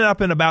 Coming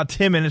up in about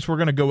 10 minutes, we're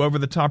going to go over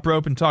the top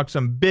rope and talk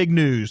some big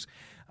news.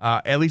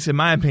 At least in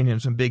my opinion,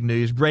 some big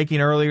news.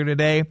 Breaking earlier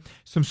today,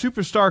 some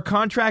superstar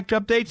contract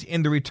updates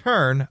in the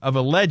return of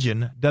a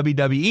legend,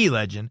 WWE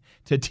legend,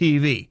 to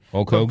TV.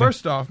 Hulk So Hogan?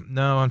 first off,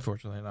 no,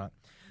 unfortunately not.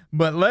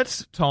 But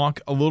let's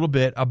talk a little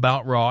bit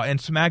about Raw and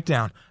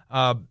SmackDown.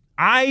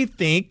 I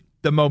think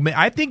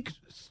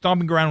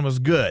Stomping Ground was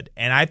good,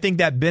 and I think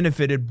that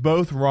benefited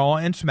both Raw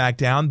and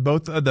SmackDown.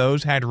 Both of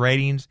those had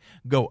ratings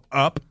go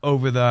up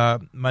over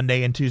the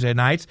Monday and Tuesday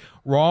nights.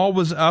 Raw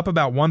was up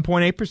about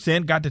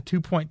 1.8%, got to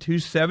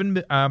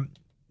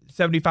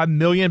 2.75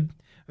 million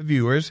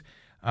viewers.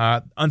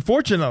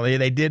 Unfortunately,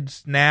 they did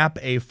snap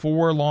a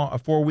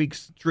 4-week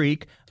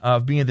streak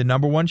of being the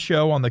 #1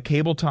 show on the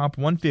cable top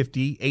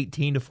 150,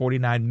 18 to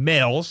 49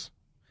 males,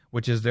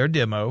 which is their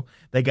demo.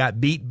 They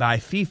got beat by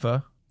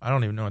FIFA. I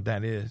don't even know what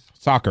that is.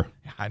 Soccer.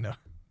 I know.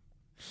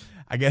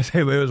 I guess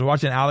everybody was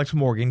watching Alex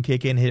Morgan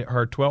kick in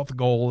her 12th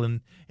goal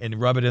and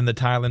rub it in the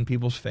Thailand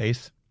people's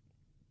face.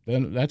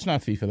 Then that's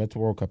not FIFA. That's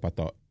World Cup, I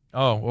thought.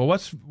 Oh, well,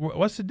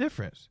 what's the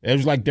difference?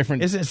 There's like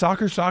different. Isn't it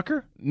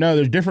soccer? No,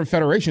 there's different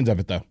federations of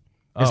it, though.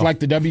 It's like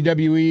the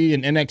WWE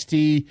and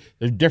NXT.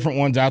 There's different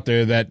ones out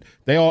there that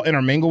they all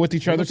intermingle with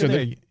each other. So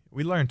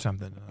we learned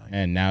something tonight.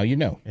 And now you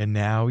know. And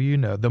now you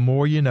know. The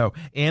more you know.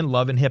 And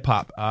Love and Hip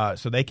Hop.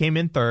 So they came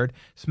in third.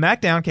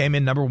 SmackDown came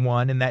in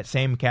 #1 in that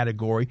same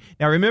category.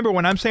 Now remember,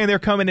 when I'm saying they're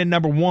coming in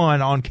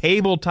 #1 on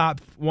cable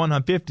top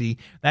 150,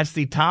 that's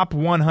the top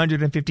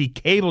 150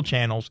 cable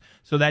channels.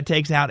 So that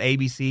takes out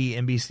ABC,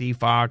 NBC,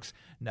 Fox,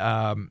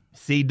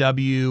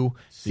 CW,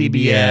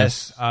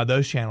 CBS,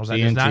 those channels. That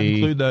does not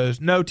include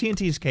those. No,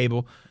 TNT's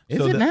cable.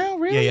 Is it now,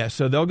 really? Yeah.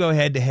 So they'll go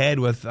head-to-head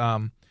with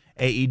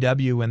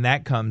AEW when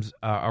that comes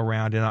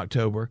around in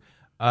October.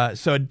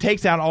 So it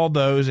takes out all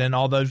those and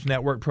all those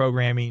network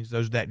programmings,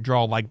 those that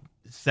draw like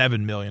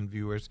 7 million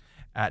viewers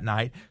at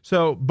night.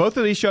 So both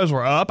of these shows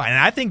were up, and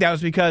I think that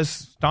was because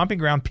Stomping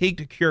Ground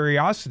piqued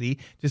curiosity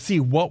to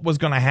see what was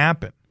going to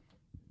happen.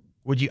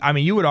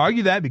 You would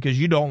argue that because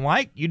you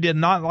did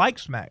not like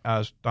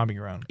Stomping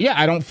Ground. Yeah,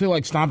 I don't feel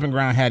like Stomping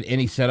Ground had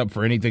any setup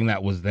for anything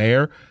that was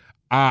there.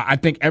 I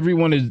think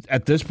everyone is,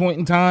 at this point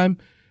in time,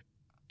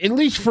 at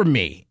least for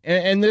me,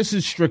 and this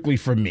is strictly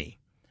for me,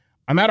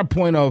 I'm at a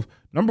point of,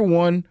 number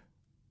one,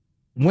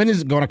 when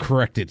is it going to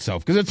correct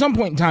itself? Because at some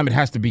point in time, it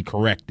has to be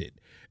corrected.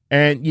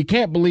 And you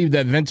can't believe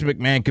that Vince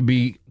McMahon could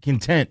be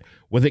content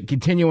with it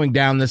continuing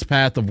down this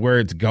path of where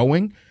it's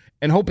going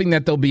and hoping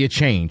that there'll be a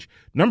change.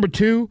 Number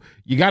two,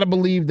 you got to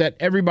believe that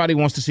everybody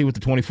wants to see what the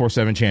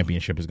 24/7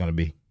 championship is going to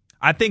be.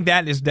 I think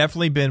that has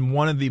definitely been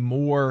one of the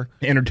more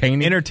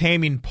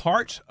entertaining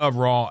parts of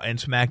Raw and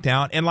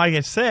SmackDown. And like I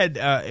said,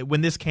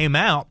 when this came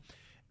out,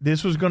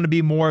 this was going to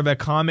be more of a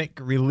comic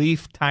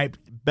relief type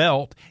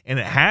belt, and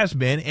it has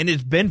been, and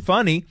it's been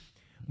funny.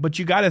 But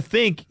you got to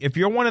think, if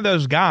you're one of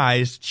those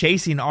guys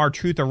chasing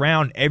R-Truth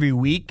around every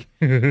week,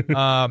 you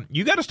got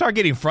to start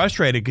getting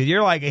frustrated because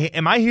you're like, hey,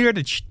 am I here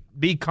to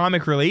be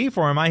comic relief,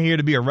 or am I here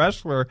to be a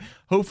wrestler,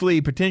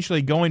 hopefully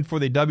potentially going for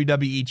the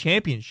WWE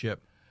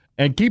Championship?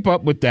 And keep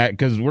up with that,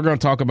 because we're going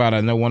to talk about,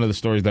 I know one of the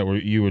stories that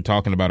you were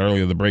talking about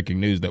earlier, the breaking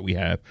news that we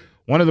have.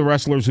 One of the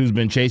wrestlers who's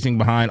been chasing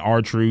behind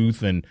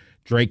R-Truth and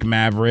Drake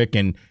Maverick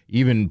and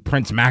even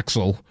Prince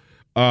Maxwell,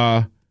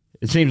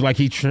 It seems like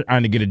he's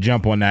trying to get a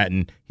jump on that,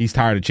 and he's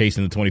tired of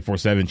chasing the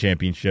 24/7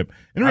 championship.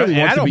 And really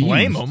wants to be used.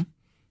 I don't blame him.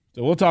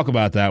 So we'll talk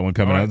about that one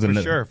coming up.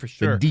 For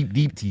sure. The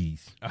deep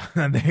tease.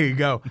 There you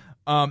go.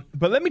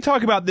 But let me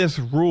talk about this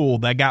rule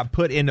that got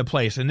put into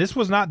place. And this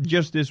was not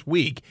just this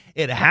week.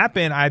 It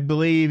happened, I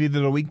believe,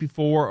 either the week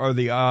before or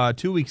the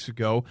 2 weeks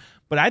ago.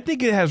 But I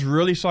think it has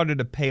really started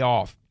to pay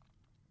off.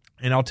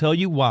 And I'll tell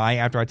you why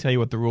after I tell you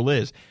what the rule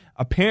is.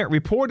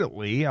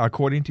 Reportedly,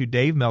 according to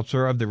Dave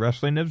Meltzer of the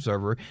Wrestling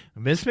Observer,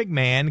 Vince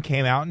McMahon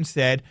came out and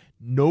said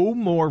no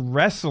more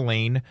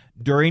wrestling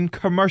during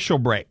commercial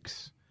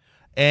breaks.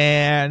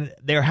 And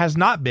there has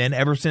not been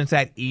ever since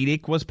that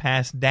edict was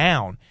passed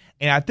down.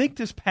 And I think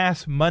this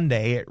past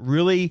Monday, it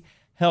really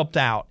helped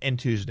out, and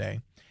Tuesday.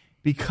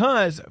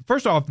 Because,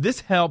 first off,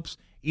 this helps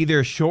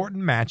either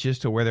shorten matches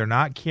to where they're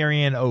not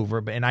carrying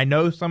over. And I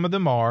know some of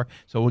them are,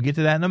 so we'll get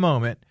to that in a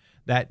moment,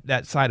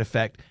 that side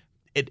effect.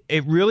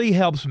 It really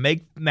helps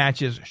make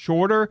matches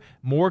shorter,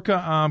 more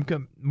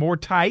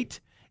tight,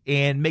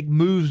 and make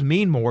moves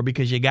mean more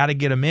because you got to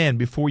get them in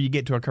before you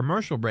get to a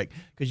commercial break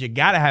because you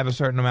got to have a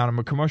certain amount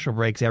of commercial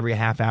breaks every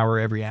half hour,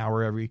 every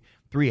hour, every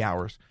 3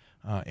 hours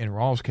in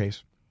Raw's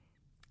case.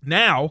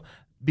 Now,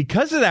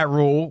 because of that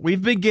rule,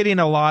 we've been getting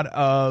a lot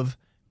of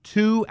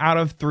 2 out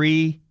of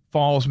 3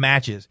 falls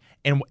matches,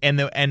 and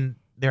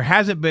there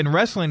hasn't been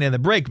wrestling in the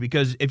break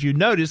because if you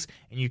notice,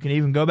 and you can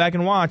even go back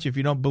and watch if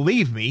you don't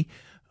believe me.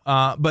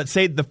 But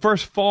say the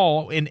first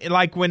fall,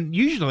 like when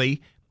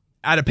usually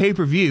at a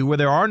pay-per-view where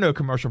there are no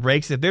commercial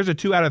breaks, if there's a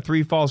 2 out of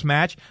 3 falls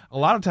match, a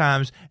lot of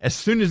times as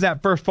soon as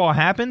that first fall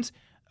happens,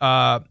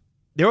 there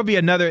will be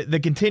another.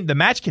 The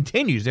match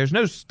continues. There's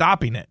no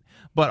stopping it.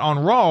 But on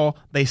Raw,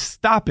 they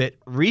stop it,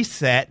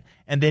 reset,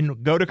 and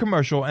then go to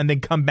commercial, and then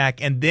come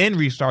back and then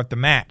restart the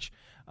match.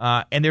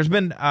 And there's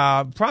been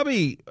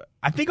probably,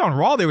 I think on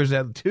Raw there was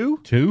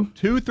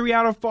 3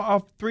 out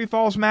of 3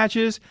 falls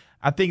matches.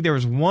 I think there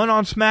was 1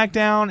 on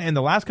SmackDown, and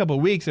the last couple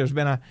of weeks there's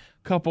been a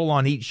couple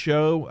on each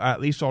show, at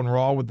least on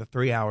Raw with the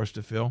 3 hours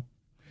to fill.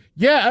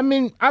 Yeah, I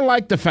mean, I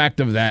like the fact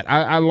of that.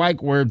 I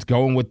like where it's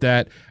going with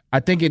that. I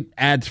think it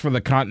adds for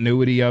the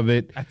continuity of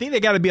it. I think they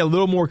got to be a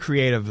little more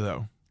creative,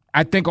 though.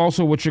 I think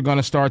also what you're going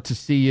to start to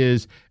see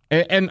is,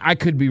 and I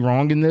could be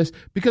wrong in this,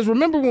 because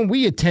remember when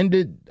we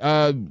attended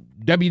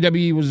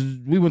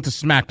WWE, we went to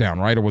SmackDown,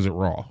 right, or was it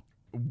Raw?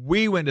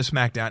 We went to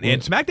SmackDown,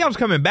 and SmackDown's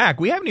coming back.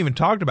 We haven't even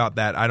talked about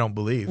that, I don't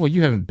believe. Well,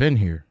 you haven't been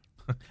here.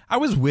 I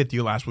was with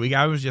you last week.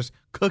 I was just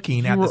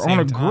cooking at the same time. You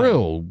were on a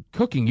grill,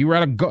 cooking. You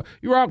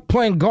were out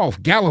playing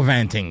golf,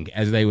 gallivanting,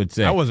 as they would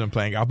say. I wasn't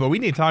playing golf, but we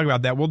need to talk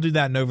about that. We'll do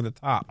that in Over the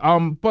Top.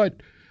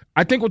 But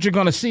I think what you're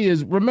going to see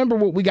is, remember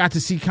what we got to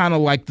see kind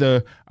of like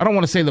I don't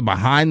want to say the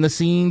behind the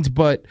scenes,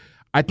 but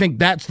I think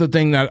that's the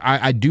thing that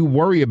I do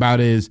worry about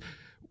is,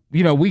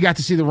 we got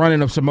to see the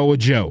running of Samoa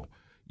Joe.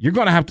 You're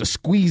going to have to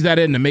squeeze that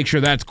in to make sure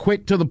that's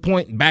quick to the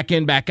point, back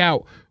in, back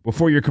out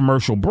before your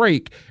commercial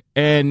break.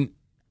 And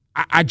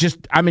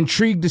I'm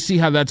intrigued to see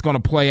how that's going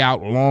to play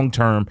out long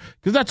term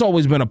because that's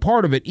always been a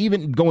part of it,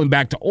 even going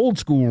back to old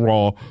school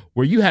Raw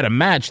where you had a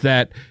match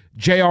that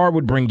JR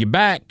would bring you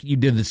back. You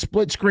did the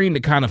split screen to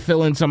kind of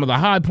fill in some of the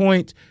high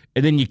points,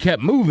 and then you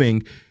kept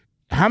moving.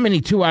 How many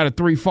 2 out of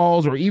 3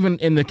 falls, or even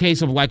in the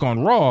case of like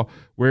on Raw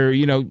where,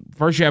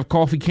 first you have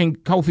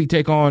Kofi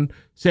take on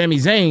Sami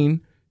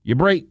Zayn, you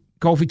break,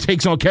 Kofi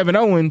takes on Kevin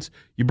Owens.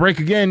 You break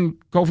again.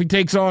 Kofi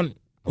takes on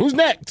who's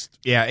next?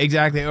 Yeah,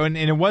 exactly. And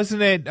it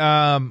wasn't it.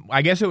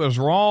 I guess it was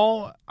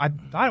Raw. I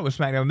thought it was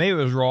SmackDown. Maybe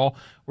it was Raw,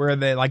 where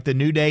the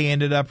New Day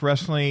ended up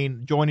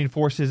joining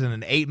forces in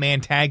an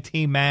 8-man tag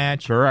team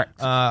match. Correct.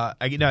 That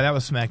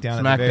was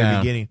SmackDown at the very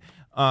beginning.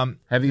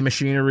 Heavy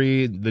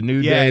Machinery, the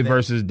New Day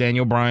versus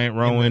Daniel Bryan,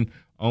 Rowan,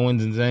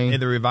 Owens, and Zayn in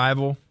the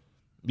Revival.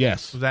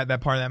 Yes, was that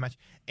part of that match?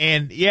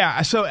 And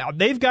yeah, so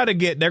they're going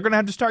to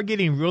have to start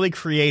getting really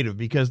creative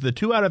because the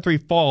 2 out of 3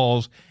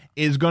 falls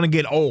is going to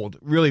get old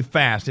really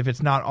fast if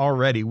it's not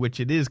already,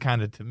 which it is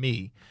kind of to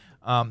me.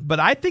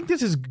 But I think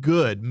this is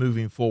good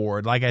moving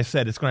forward. Like I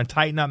said, it's going to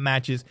tighten up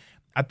matches.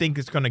 I think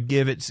it's going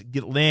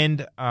to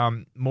lend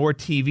more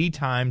TV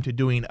time to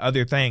doing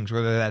other things,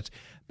 whether that's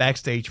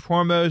backstage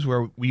promos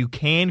where you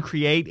can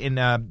create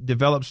and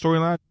develop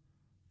storylines.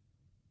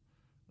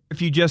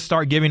 If you just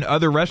start giving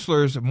other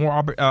wrestlers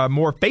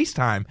more face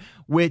time,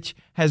 which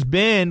has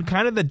been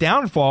kind of the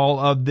downfall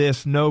of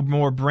this no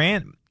more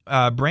brand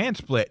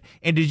split.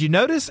 And did you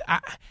notice?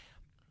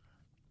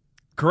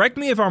 Correct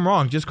me if I'm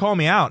wrong. Just call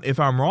me out if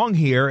I'm wrong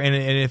here. And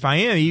if I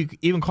am, you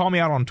even call me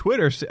out on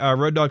Twitter,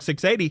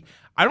 RoadDog680.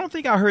 I don't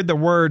think I heard the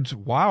words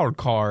wild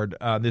card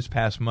this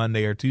past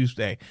Monday or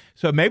Tuesday.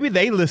 So maybe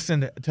they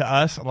listened to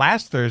us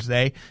last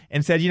Thursday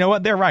and said, you know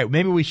what, they're right.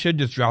 Maybe we should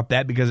just drop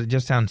that because it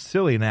just sounds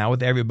silly now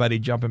with everybody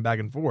jumping back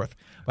and forth.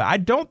 But I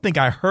don't think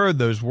I heard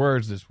those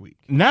words this week.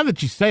 Now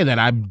that you say that,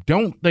 I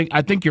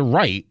think you're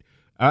right.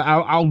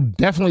 I'll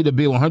definitely, to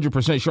be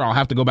 100% sure, I'll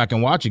have to go back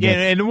and watch again.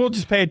 Yeah, and we'll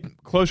just pay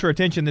closer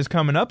attention this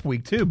coming up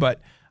week too.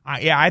 But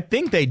I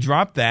think they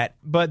dropped that.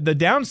 But the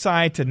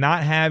downside to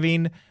not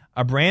having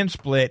a brand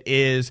split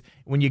is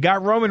when you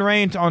got Roman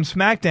Reigns on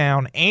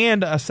SmackDown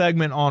and a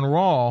segment on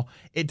Raw,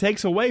 it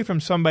takes away from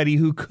somebody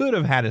who could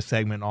have had a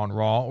segment on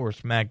Raw or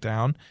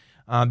SmackDown.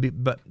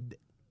 But,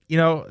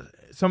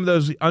 some of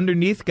those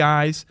underneath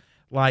guys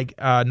like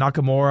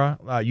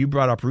Nakamura, you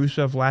brought up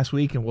Rusev last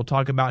week, and we'll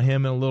talk about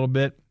him in a little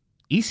bit.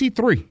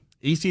 EC3.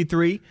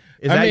 EC3?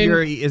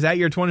 Is that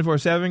your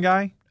 24/7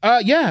 guy?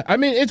 Yeah. I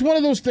mean, it's one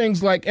of those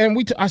things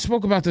I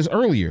spoke about this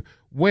earlier,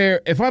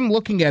 where if I'm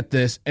looking at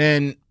this,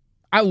 and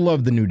I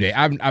love the New Day.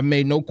 I've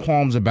made no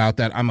qualms about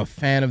that. I'm a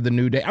fan of the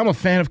New Day. I'm a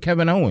fan of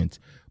Kevin Owens.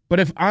 But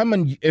if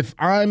I'm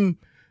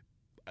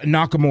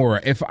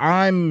Nakamura, if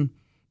I'm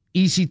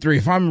EC3,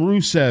 if I'm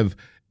Rusev,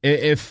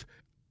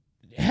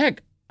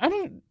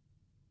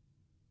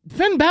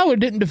 Finn Balor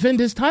didn't defend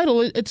his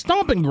title at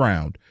Stomping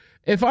Ground.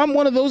 If I'm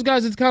one of those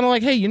guys, it's kind of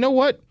like, hey, you know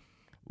what?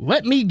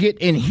 Let me get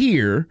in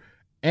here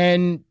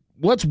and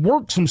let's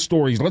work some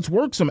stories. Let's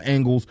work some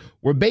angles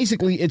where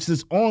basically it's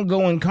this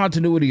ongoing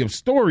continuity of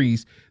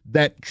stories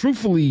that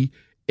truthfully,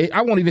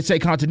 I won't even say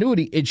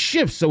continuity, it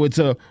shifts. So it's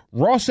a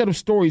raw set of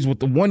stories with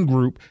the one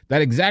group.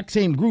 That exact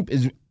same group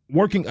is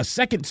working a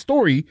second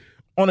story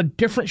on a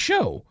different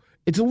show.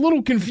 It's a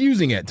little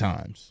confusing at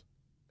times.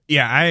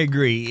 Yeah, I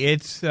agree.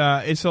 It's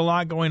a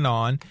lot going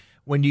on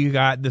when you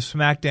got the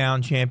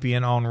SmackDown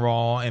champion on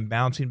Raw and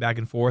bouncing back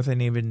and forth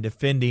and even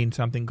defending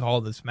something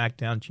called the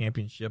SmackDown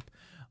Championship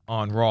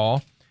on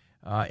Raw,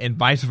 and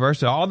vice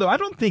versa. Although I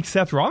don't think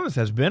Seth Rollins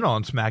has been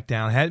on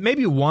SmackDown.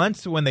 Maybe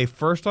once when they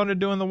first started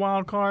doing the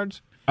wild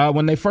cards.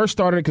 When they first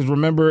started, because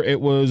remember, it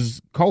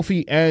was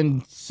Kofi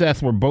and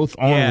Seth were both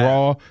on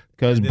Raw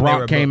because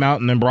Brock came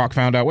out and then Brock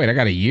found out, wait, I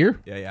got a year?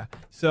 Yeah.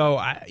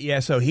 So,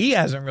 so he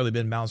hasn't really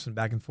been bouncing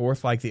back and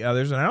forth like the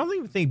others, and I don't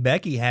even think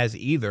Becky has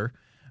either,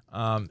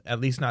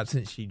 at least not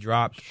since she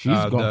dropped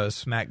the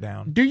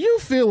SmackDown. Do you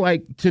feel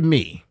like, to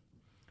me,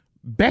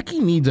 Becky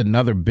needs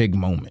another big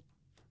moment?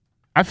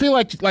 I feel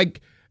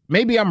like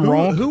maybe I'm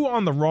wrong. Who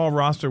on the Raw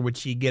roster would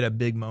she get a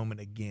big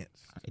moment against?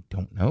 I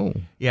don't know.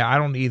 Yeah, I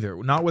don't either.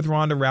 Not with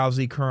Ronda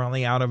Rousey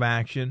currently out of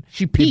action.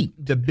 She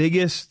peaked. The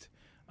biggest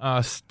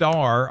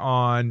star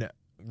on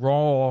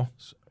Raw,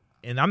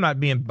 and I'm not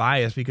being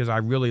biased because I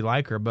really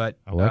like her, but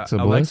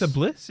Alexa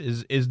Bliss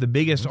is the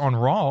biggest on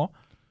Raw.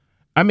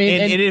 I mean,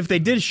 and if they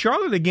did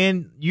Charlotte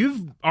again, you've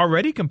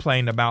already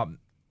complained about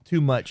too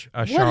much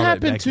Charlotte. What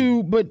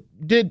happened but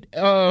did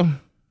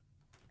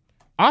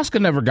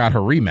Asuka never got her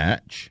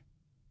rematch?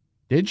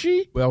 Did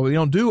she? Well, we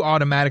don't do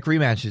automatic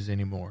rematches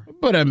anymore.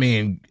 But I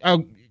mean,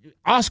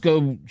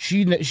 Asuka,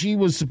 she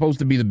was supposed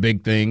to be the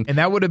big thing, and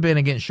that would have been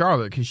against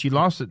Charlotte because she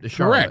lost it to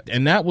Charlotte. Correct,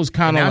 and that was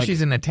kind of now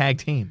she's in a tag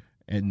team,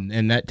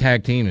 and that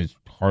tag team is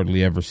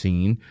hardly ever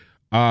seen.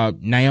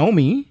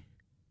 Naomi,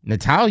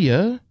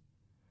 Natalya.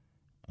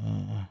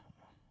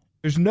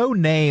 There's no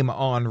name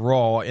on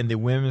Raw in the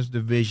women's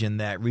division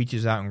that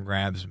reaches out and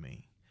grabs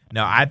me.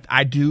 Now,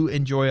 I do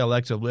enjoy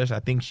Alexa Bliss. I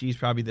think she's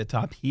probably the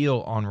top heel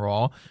on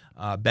Raw.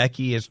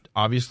 Becky is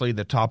obviously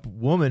the top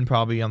woman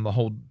probably on the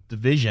whole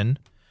division,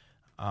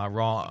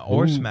 Raw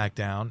or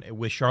SmackDown,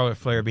 with Charlotte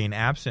Flair being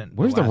absent.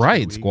 Where's the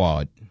Riot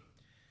Squad?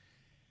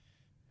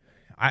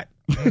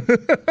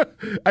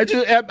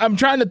 I'm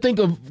trying to think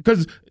of,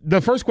 because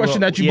the first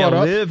question that you brought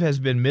up, Liv has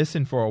been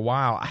missing for a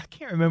while. I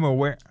can't remember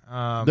where.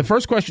 The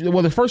first question,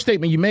 the first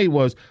statement you made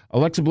was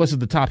Alexa Bliss is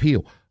the top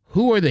heel.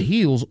 Who are the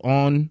heels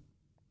on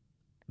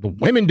the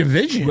women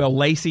division? Well,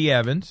 Lacey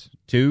Evans.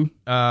 2.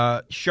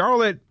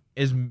 Charlotte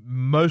has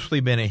mostly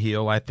been a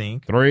heel, I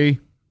think. 3.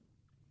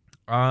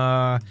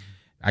 I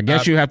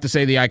guess you have to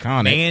say the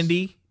Iconics.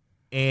 Mandy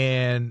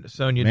and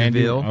Sonya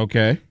Deville.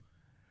 Okay.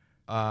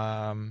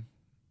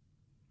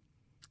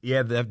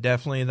 Yeah,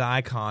 definitely the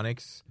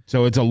Iconics.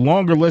 So it's a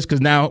longer list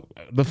because now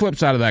the flip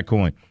side of that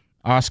coin: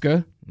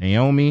 Asuka,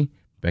 Naomi,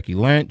 Becky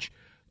Lynch,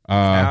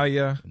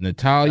 Natalya,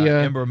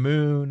 Ember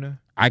Moon.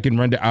 I can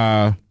run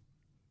to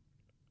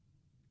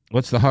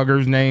what's the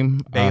hugger's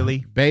name?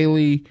 Bailey.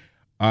 Bailey.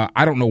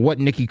 I don't know what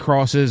Nikki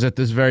Cross is at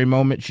this very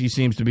moment. She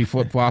seems to be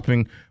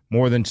flip-flopping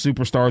more than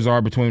superstars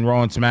are between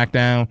Raw and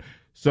SmackDown.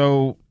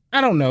 So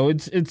I don't know.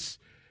 It's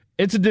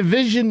a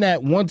division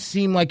that once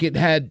seemed like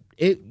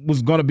it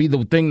was going to be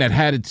the thing that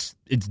had its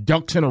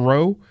ducks in a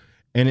row,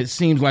 and it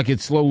seems like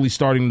it's slowly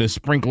starting to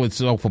sprinkle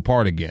itself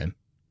apart again.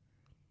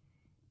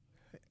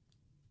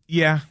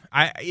 Yeah,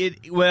 I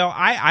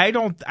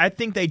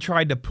think they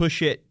tried to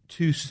push it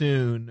too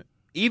soon.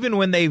 Even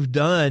when they've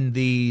done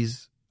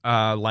these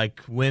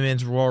like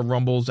women's Royal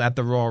Rumbles at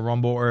the Royal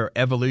Rumble or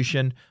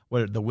Evolution,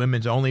 the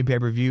women's only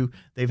pay-per-view,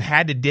 they've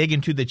had to dig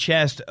into the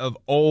chest of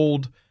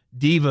old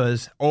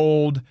divas,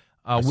 old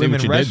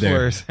women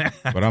wrestlers.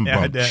 But I'm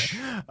bummed. See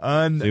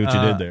what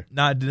you did there.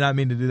 Did not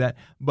mean to do that.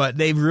 But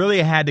they've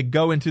really had to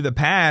go into the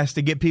past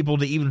to get people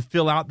to even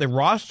fill out the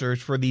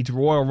rosters for these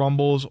Royal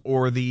Rumbles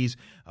or these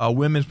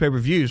women's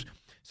pay-per-views.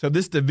 So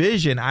this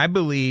division, I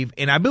believe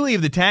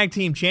the tag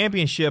team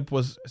championship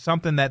was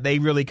something that they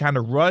really kind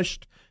of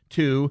rushed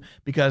to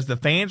because the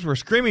fans were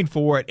screaming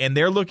for it, and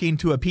they're looking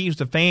to appease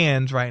the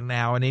fans right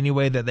now in any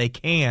way that they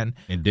can.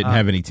 And didn't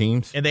have any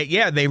teams? And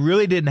they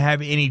really didn't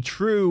have any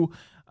true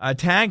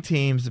tag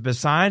teams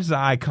besides the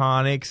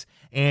Iconics.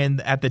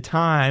 And at the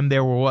time,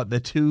 there were,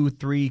 the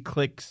 2-3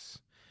 cliques,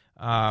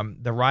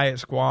 the Riot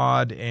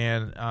Squad.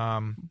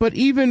 But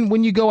even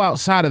when you go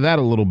outside of that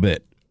a little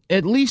bit,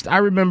 at least I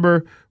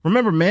remember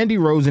Mandy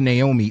Rose and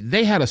Naomi,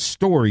 they had a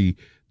story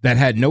that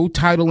had no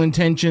title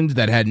intentions,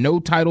 that had no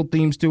title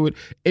themes to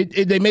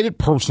it. They made it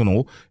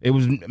personal. It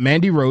was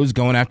Mandy Rose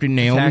going after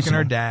Naomi. Attacking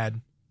her dad.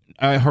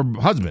 Her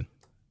husband.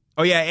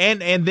 Oh, yeah,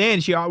 and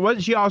then she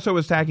also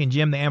was attacking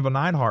Jim the Anvil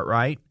Neidhart,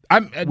 right? I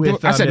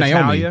said Natalya.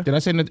 Naomi. Did I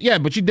say yeah,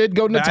 but she did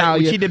go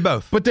Natalya. She did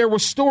both. But there were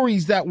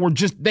stories that were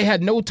they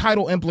had no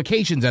title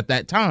implications at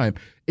that time.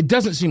 It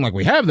doesn't seem like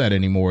we have that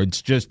anymore.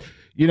 It's just,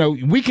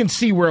 we can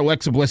see where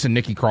Alexa Bliss and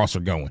Nikki Cross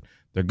are going.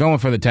 They're going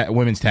for the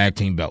women's tag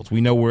team belts.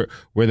 We know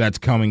where that's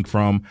coming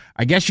from.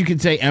 I guess you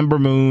could say Ember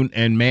Moon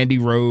and Mandy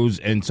Rose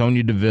and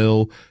Sonya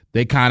Deville,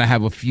 they kind of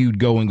have a feud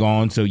going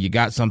on, so you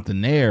got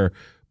something there.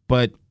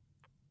 But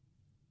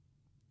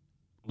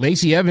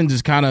Lacey Evans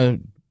is kind of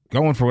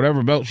going for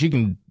whatever belt she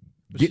can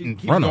get in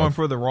front of. She's going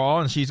for the Raw,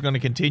 and she's going to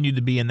continue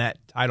to be in that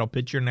title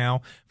picture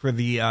now for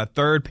the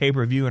third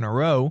pay-per-view in a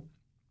row.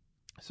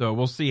 So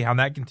we'll see how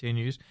that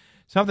continues.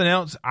 Something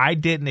else I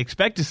didn't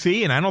expect to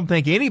see, and I don't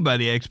think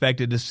anybody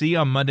expected to see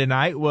on Monday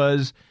night,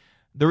 was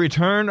the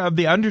return of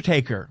The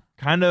Undertaker,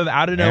 kind of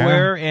out of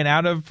nowhere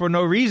and for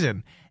no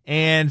reason.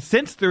 And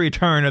since the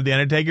return of The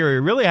Undertaker, we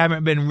really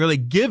haven't been really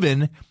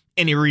given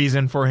any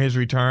reason for his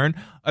return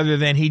other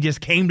than he just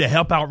came to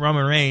help out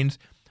Roman Reigns,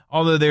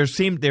 although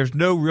there's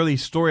no really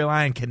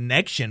storyline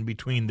connection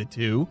between the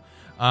two.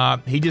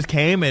 He just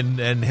came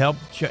and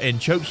helped and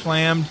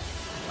chokeslammed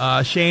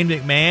Shane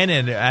McMahon,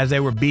 and as they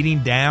were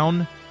beating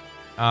down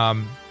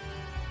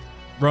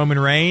Roman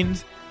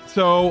Reigns.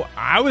 So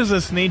I was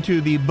listening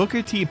to the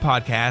Booker T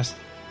podcast,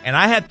 and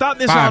I had thought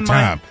this five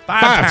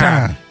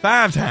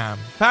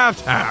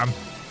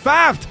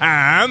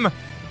time.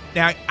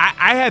 Now,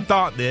 I had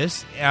thought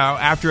this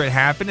after it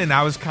happened, and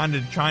I was kind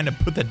of trying to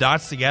put the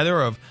dots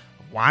together of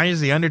why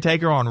is The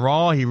Undertaker on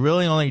Raw? He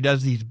really only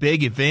does these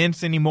big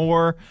events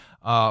anymore.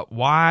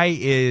 Why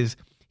is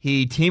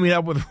he teaming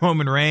up with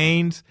Roman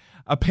Reigns?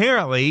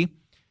 Apparently,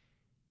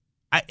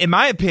 in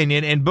my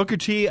opinion, and Booker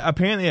T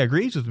apparently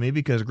agrees with me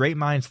because great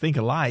minds think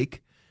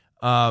alike.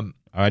 I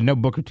know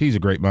Booker T's a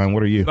great mind.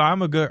 What are you?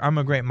 I'm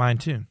a great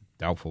mind too.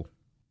 Doubtful.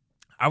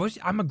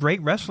 I'm a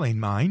great wrestling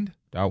mind.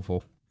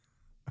 Doubtful.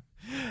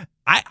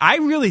 I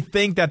really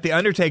think that The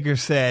Undertaker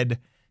said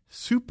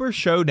Super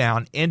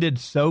Showdown ended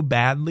so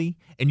badly,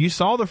 and you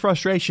saw the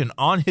frustration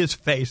on his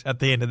face at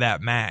the end of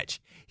that match.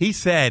 He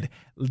said,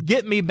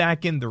 "Get me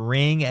back in the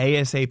ring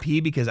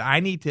ASAP because I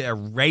need to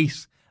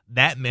erase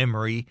that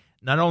memory,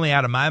 not only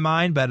out of my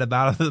mind, but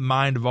out of the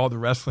mind of all the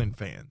wrestling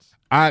fans."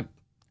 I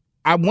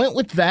went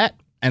with that,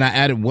 and I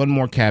added one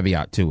more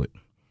caveat to it.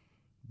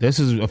 This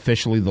is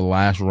officially the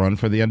last run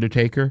for The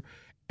Undertaker,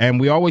 and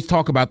we always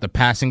talk about the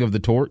passing of the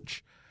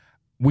torch.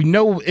 We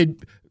know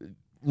it.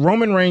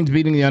 Roman Reigns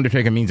beating The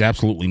Undertaker means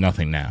absolutely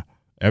nothing now.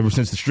 Ever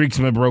since the streak's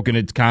been broken,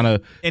 it's kind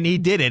of... And he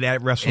did it at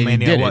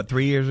WrestleMania,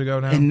 3 years ago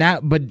now?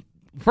 But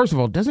first of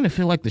all, doesn't it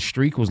feel like the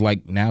streak was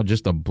now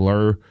just a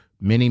blur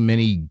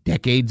many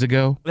decades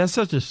ago? That's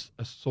such a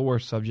sore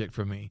subject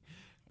for me.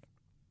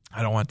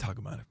 I don't want to talk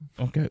about it.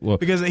 Okay, well...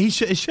 Because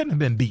it shouldn't have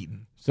been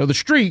beaten. So the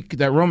streak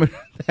that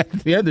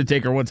The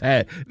Undertaker once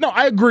had... No,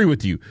 I agree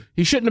with you.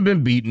 He shouldn't have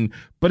been beaten,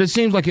 but it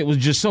seems like it was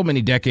just so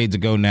many decades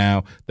ago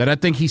now that I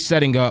think he's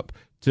setting up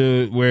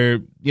to where,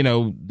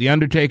 The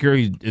Undertaker,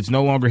 it's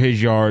no longer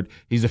his yard.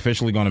 He's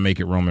officially going to make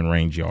it Roman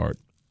Reigns' yard.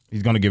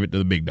 He's going to give it to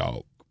the big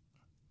dog.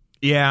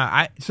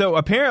 Yeah, so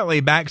apparently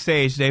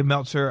backstage, Dave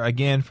Meltzer,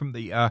 again from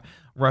the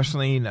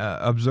Wrestling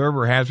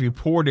Observer, has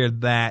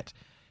reported that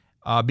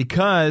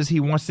because he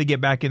wants to get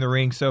back in the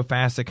ring so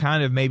fast to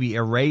kind of maybe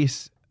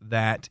erase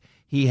that,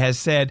 he has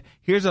said,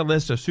 here's a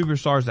list of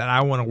superstars that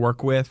I want to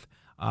work with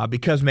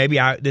because maybe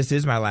this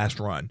is my last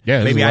run.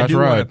 Yeah, maybe I do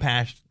want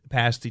to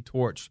pass the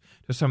torch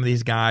to some of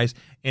these guys.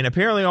 And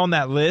apparently on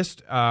that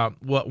list,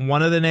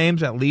 one of the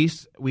names at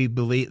least he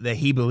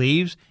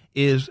believes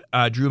is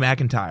Drew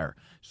McIntyre.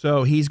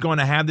 So he's going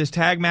to have this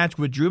tag match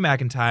with Drew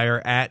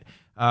McIntyre at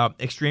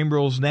Extreme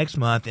Rules next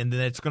month, and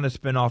then it's going to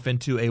spin off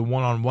into a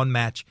one-on-one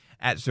match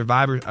at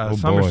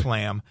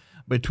SummerSlam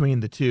between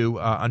the two,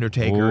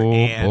 Undertaker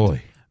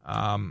and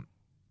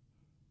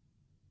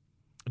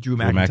Drew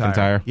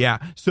McIntyre. Yeah,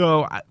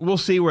 so we'll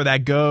see where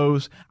that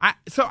goes. I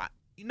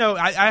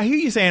hear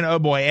you saying, oh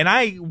boy, and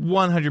I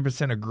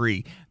 100%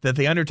 agree that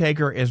The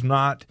Undertaker is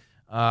not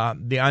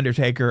the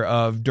Undertaker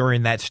of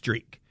during that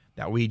streak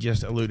that we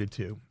just alluded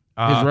to.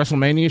 His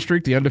WrestleMania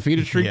streak, the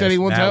undefeated streak that he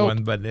once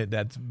held?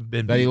 That's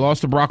been that he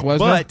lost to Brock Lesnar?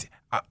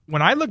 But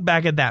when I look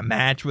back at that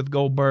match with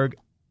Goldberg,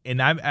 and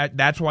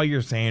that's why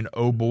you're saying,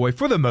 oh boy,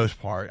 for the most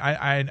part.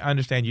 I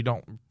understand you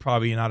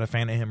probably not a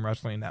fan of him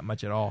wrestling that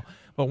much at all.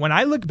 But when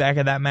I look back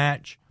at that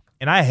match,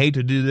 and I hate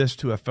to do this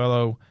to a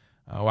fellow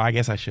well, I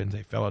guess I shouldn't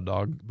say fellow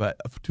dog, but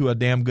to a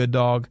damn good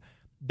dog.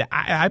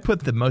 I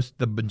put the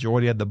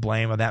majority of the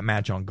blame of that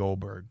match on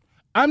Goldberg.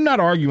 I'm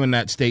not arguing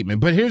that statement,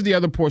 but here's the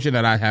other portion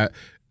that I have.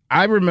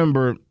 I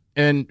remember,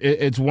 and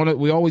it's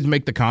we always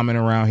make the comment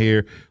around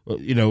here,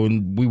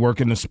 and we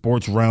work in the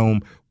sports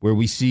realm where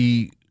we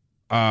see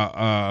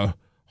Hall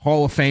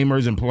of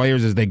Famers and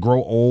players as they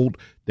grow old.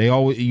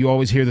 You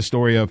always hear the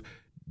story of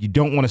you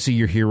don't want to see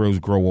your heroes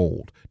grow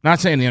old. Not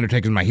saying The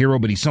Undertaker's my hero,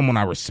 but he's someone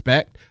I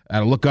respect, I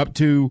look up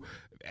to.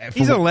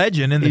 He's a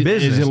legend in the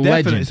business. He's a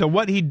legend. So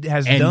what he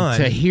has done.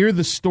 To hear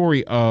the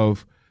story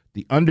of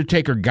The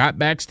Undertaker got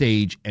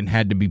backstage and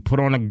had to be put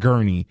on a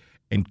gurney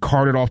and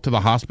carted off to the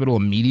hospital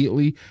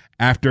immediately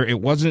after it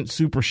wasn't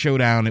Super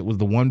Showdown. It was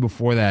the one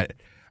before that.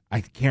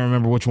 I can't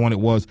remember which one it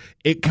was.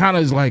 It kind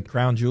of is like,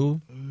 Crown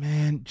Jewel?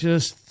 Man,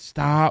 just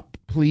stop,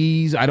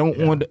 please. I don't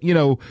want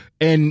to,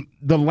 and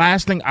the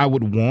last thing I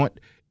would want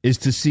is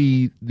to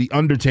see The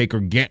Undertaker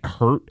get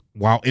hurt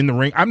while in the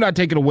ring. I'm not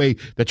taking away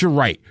that you're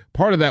right.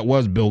 Part of that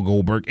was Bill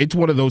Goldberg. It's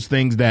one of those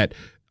things that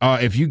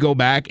if you go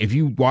back, if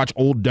you watch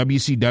old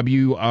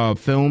WCW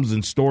films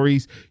and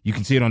stories, you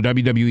can see it on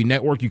WWE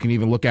Network. You can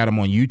even look at them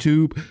on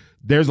YouTube.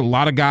 There's a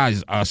lot of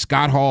guys,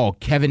 Scott Hall,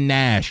 Kevin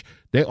Nash,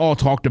 they all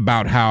talked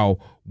about how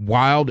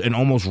wild and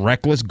almost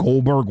reckless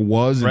Goldberg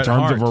was in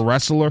terms of a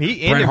wrestler.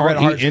 He ended Bret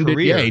Hart's career.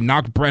 Yeah, he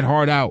knocked Bret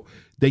Hart out.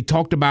 They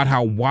talked about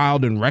how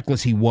wild and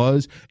reckless he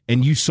was,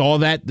 and you saw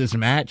that this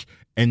match,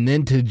 and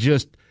then to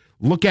just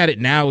look at it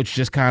now, it's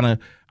just kind of,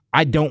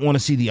 I don't want to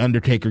see The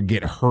Undertaker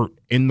get hurt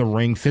in the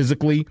ring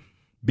physically,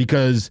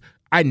 because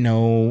I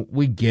know,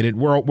 we get it,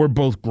 we're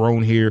both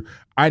grown here.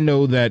 I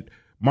know that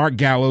Mark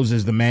Gallows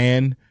is the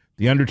man,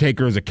 The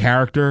Undertaker is a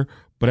character,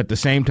 but at the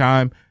same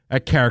time,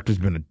 that character's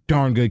been a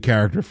darn good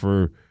character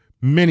for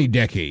many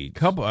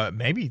decades.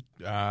 Maybe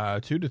 2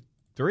 to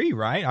 3,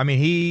 right? I mean,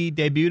 he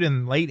debuted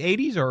in late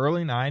 80s or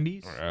early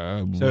 90s.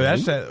 So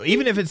that's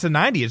even if it's the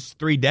 90s, it's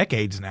 3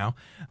 decades now.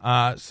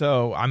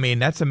 So I mean,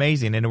 that's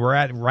amazing, and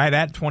we're right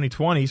at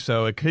 2020.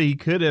 So he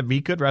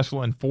could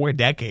wrestle in 4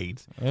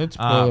 decades. Let's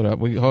pull it up.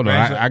 Hold on,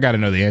 I got to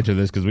know the answer to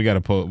this because we got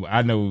to pull.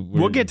 I know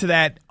we'll get to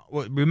that.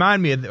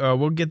 Remind me,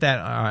 we'll get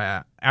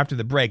that after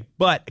the break.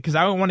 But because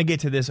I want to get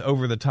to this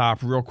over the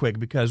top real quick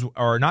because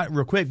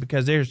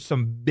there's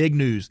some big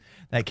news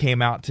that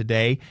came out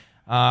today.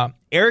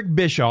 Eric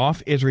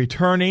Bischoff is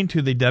returning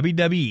to the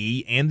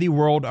WWE and the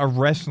world of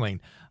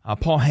wrestling.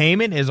 Paul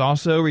Heyman is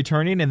also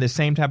returning in the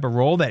same type of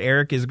role that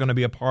Eric is going to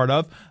be a part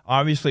of.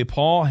 Obviously,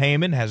 Paul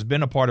Heyman has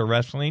been a part of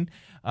wrestling,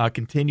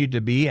 continued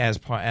to be as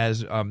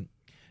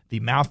the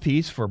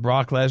mouthpiece for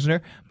Brock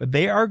Lesnar, but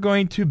they are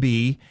going to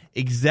be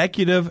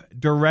executive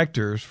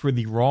directors for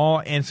the Raw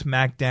and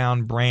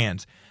SmackDown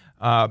brands.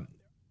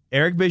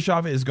 Eric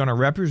Bischoff is going to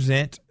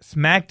represent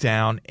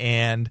SmackDown,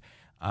 and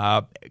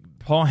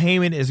Paul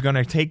Heyman is going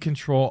to take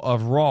control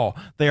of Raw.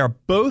 They are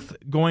both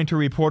going to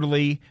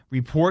reportedly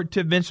report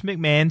to Vince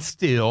McMahon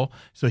still,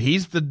 so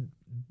he's the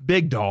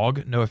big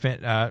dog. No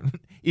offense,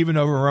 even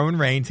over Roman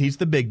Reigns, he's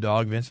the big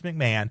dog, Vince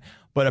McMahon.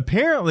 But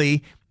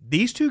apparently,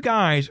 these two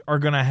guys are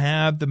going to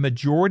have the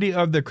majority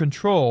of the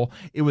control.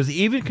 It was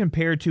even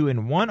compared to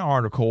in one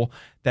article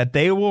that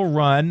they will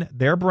run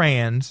their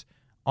brands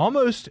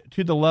almost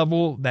to the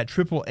level that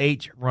Triple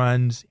H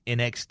runs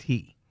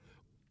NXT.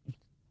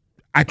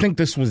 I think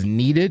this was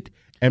needed,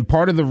 and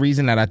part of the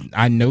reason that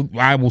I know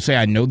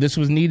this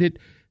was needed,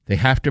 they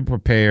have to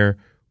prepare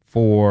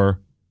for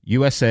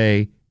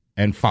USA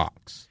and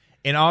Fox.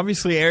 And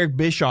obviously, Eric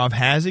Bischoff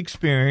has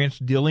experience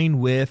dealing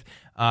with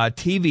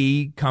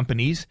TV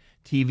companies,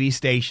 TV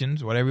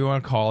stations, whatever you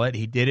want to call it.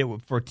 He did it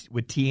with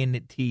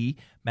TNT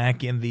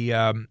back in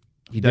the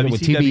he did it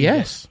with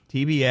TBS.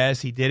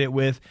 TBS. He did it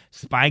with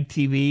Spike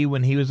TV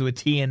when he was with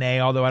TNA,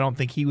 although I don't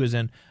think he was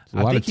in.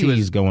 There's a lot of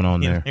T's going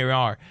on there. There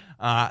are.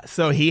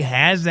 So he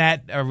has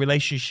that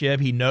relationship.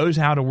 He knows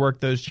how to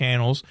work those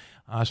channels.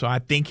 So I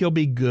think he'll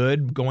be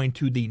good going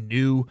to the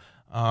new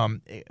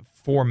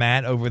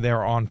format over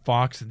there on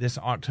Fox this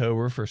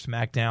October for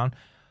SmackDown.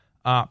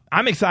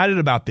 I'm excited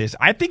about this.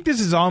 I think this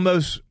is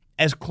almost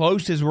as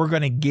close as we're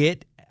going to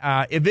get.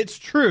 If it's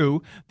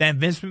true that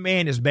Vince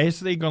McMahon is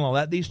basically going to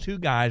let these two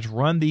guys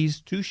run these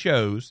two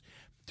shows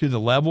to the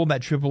level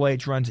that Triple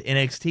H runs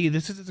NXT,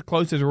 this is as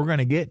close as we're going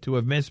to get to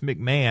a Vince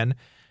McMahon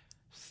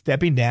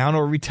stepping down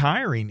or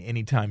retiring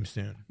anytime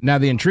soon. Now,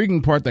 the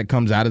intriguing part that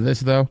comes out of this,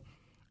 though,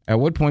 at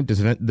what point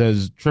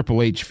does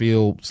Triple H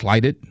feel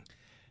slighted?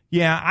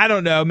 Yeah, I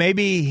don't know.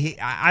 Maybe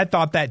I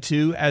thought that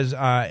too as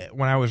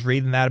when I was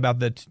reading that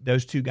about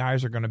those two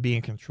guys are going to be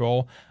in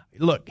control.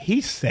 Look,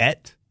 he's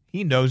set.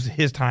 He knows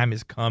his time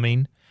is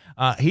coming.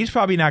 He's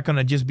probably not going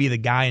to just be the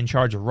guy in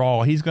charge of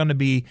Raw. He's going to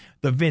be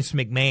the Vince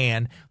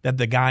McMahon that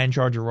the guy in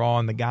charge of Raw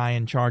and the guy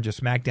in charge of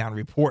SmackDown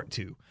report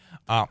to.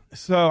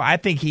 So I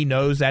think he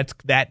knows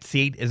that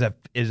seat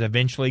is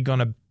eventually going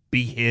to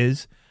be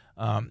his,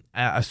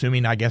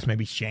 assuming, I guess,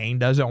 maybe Shane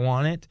doesn't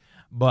want it.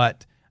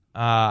 But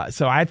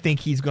so I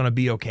think he's going to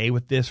be okay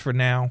with this for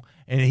now.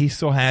 And he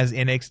still has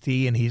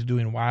NXT, and he's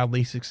doing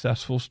wildly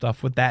successful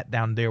stuff with that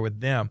down there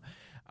with them.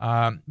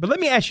 But let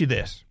me ask you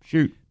this.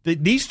 Shoot.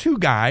 These two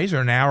guys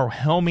are now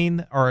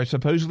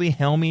supposedly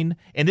helming,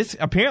 and this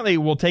apparently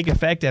will take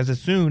effect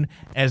as soon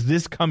as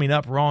this coming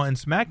up Raw and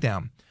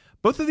SmackDown.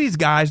 Both of these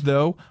guys,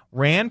 though,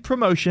 ran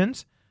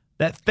promotions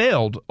that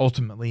failed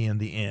ultimately in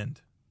the end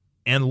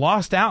and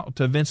lost out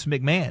to Vince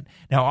McMahon.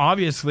 Now,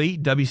 obviously,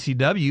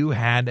 WCW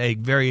had a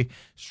very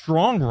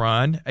strong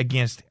run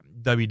against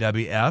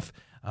WWF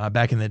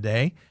back in the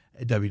day,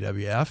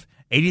 WWF.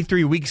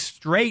 83 weeks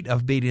straight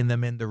of beating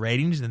them in the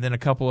ratings, and then a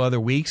couple other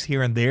weeks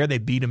here and there they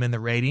beat them in the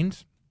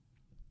ratings.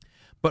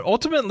 But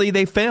ultimately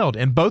they failed,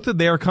 and both of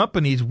their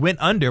companies went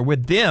under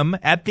with them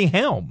at the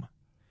helm.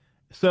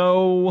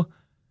 So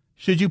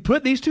should you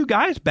put these two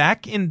guys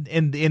back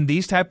in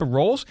these type of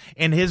roles?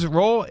 And his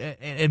role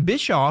in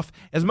Bischoff,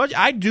 as much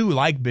I do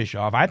like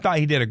Bischoff, I thought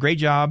he did a great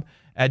job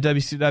at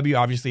WCW.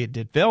 Obviously it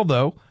did fail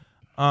though.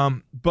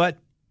 But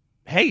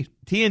hey,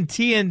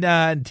 TNT and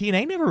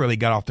TNA never really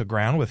got off the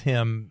ground with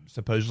him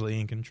supposedly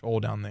in control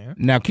down there.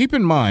 Now, keep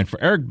in mind, for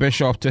Eric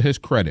Bischoff, to his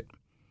credit,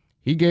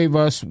 he gave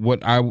us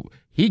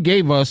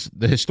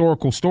the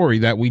historical story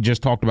that we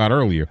just talked about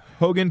earlier.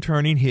 Hogan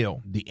turning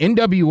heel. The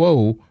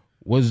NWO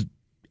was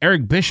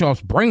Eric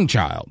Bischoff's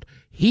brainchild.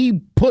 He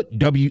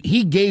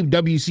gave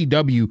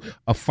WCW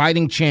a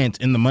fighting chance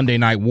in the Monday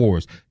Night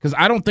Wars. Because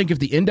I don't think if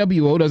the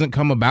NWO doesn't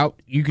come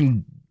about, you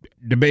can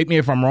debate me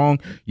if I'm wrong.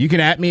 You can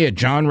at me at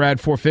John Rad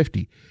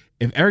 450.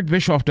 If Eric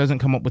Bischoff doesn't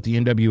come up with the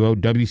NWO,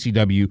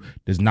 WCW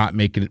does not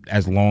make it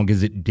as long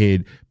as it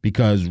did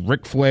because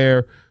Ric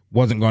Flair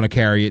wasn't going to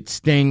carry it.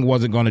 Sting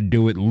wasn't going to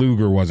do it.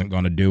 Luger wasn't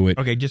going to do it.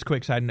 Okay, just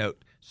quick side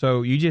note.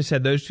 So you just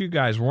said those two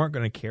guys weren't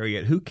going to carry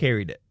it. Who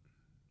carried it?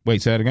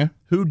 Wait, say that again?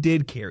 Who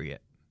did carry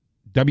it?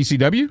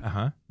 WCW?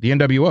 Uh-huh. The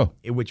NWO.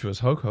 Which was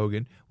Hulk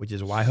Hogan, which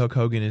is why Hulk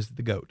Hogan is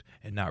the GOAT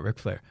and not Ric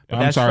Flair. But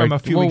I'm that's sorry. from a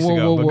few weeks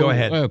ago, but go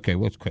ahead. Okay,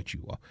 let's cut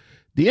you off.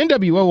 The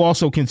NWO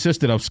also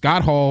consisted of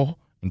Scott Hall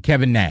and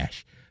Kevin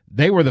Nash.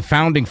 They were the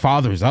founding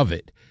fathers of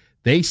it.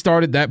 They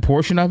started that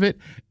portion of it,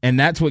 and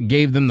that's what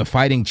gave them the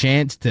fighting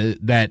chance to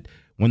that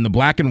when the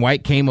black and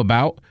white came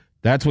about,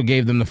 that's what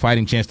gave them the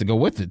fighting chance to go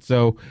with it.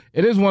 So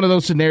it is one of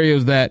those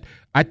scenarios that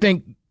I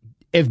think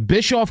if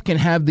Bischoff can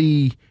have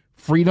the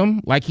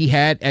freedom like he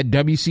had at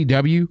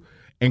WCW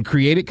and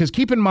create it, because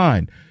keep in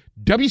mind,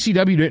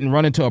 WCW didn't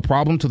run into a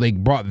problem till they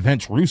brought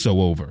Vince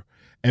Russo over.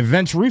 And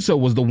Vince Russo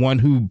was the one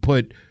who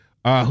put,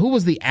 who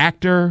was the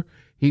actor?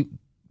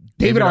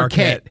 David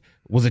Arquette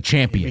was a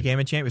champion. He became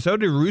a champion. So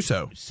did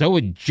Russo. So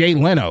did Jay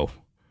Leno.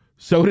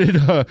 So did,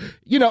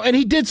 and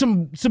he did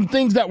some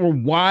things that were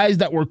wise,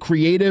 that were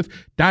creative.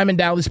 Diamond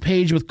Dallas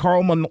Page with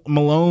Karl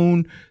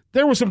Malone.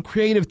 There were some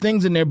creative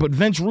things in there, but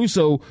Vince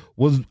Russo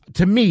was,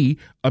 to me,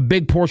 a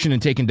big portion in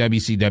taking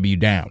WCW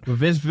down. But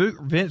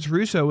Vince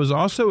Russo was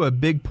also a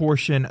big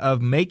portion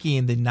of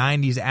making the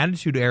 90s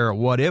Attitude Era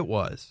what it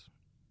was.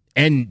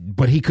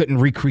 But he couldn't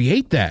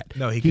recreate that.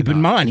 No, he Keep could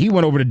in not. mind, he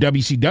went over to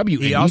WCW.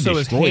 He also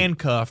was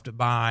handcuffed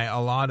by a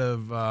lot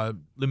of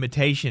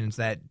limitations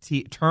that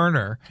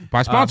Turner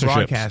by sponsorships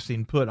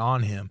broadcasting put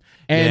on him.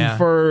 And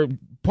for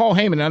Paul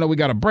Heyman, I know we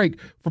got a break.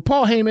 For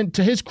Paul Heyman,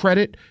 to his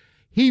credit,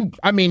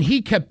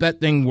 he kept that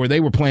thing where they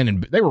were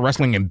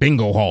wrestling in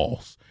bingo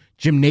halls,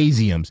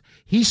 gymnasiums.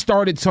 He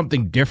started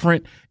something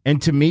different,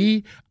 and to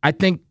me, I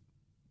think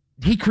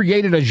he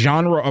created a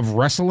genre of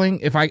wrestling,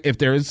 if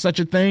there is such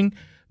a thing,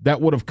 that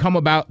would have come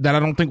about, that I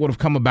don't think would have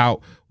come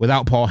about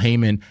without Paul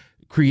Heyman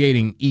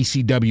creating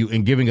ECW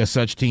and giving us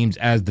such teams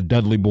as the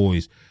Dudley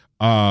Boys,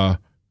 Rob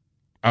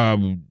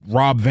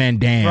Van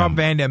Dam,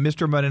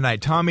 Mr. Monday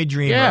Night, Tommy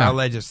Dreamer,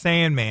 Alleged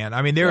Sandman.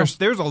 I mean, there's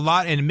a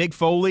lot, and Mick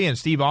Foley and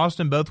Steve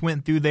Austin both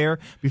went through there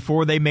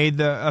before they made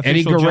the official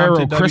Eddie Guerrero,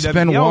 jump to Chris WWE.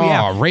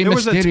 Benoit, Rey there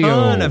was Mysterio. A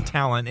ton of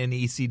talent in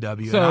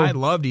ECW, and I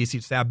loved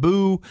ECW.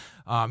 Sabu.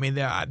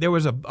 There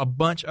was a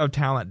bunch of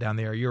talent down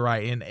there. You're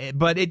right,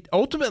 but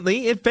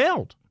ultimately it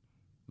failed.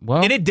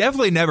 Well, and it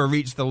definitely never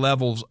reached the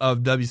levels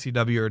of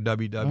WCW or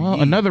WWE. Well,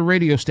 another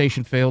radio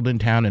station failed in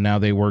town, and now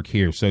they work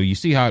here. So you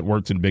see how it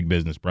works in big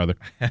business, brother.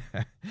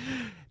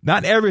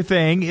 Not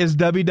everything is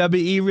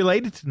WWE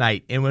related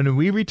tonight. And when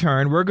we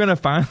return, we're going to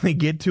finally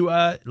get to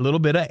a little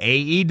bit of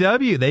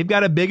AEW. They've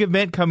got a big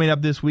event coming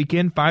up this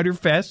weekend, Fyter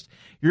Fest.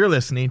 You're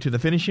listening to The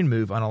Finishing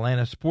Move on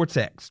Atlanta Sports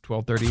X,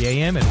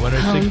 1230 a.m. and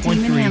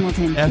 106.3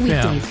 Hamilton, FM.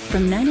 Weekdays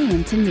from 9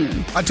 a.m. to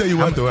noon. I tell you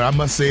what, though, I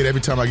must say it every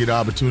time I get the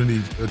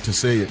opportunity to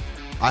say it.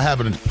 I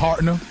have a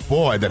partner,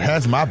 boy, that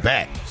has my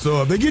back.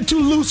 So if they get too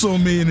loose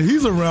on me and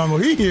he's around or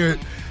he hear it,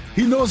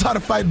 he knows how to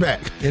fight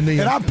back. And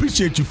I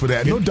appreciate you for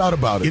that, no doubt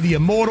about it. In the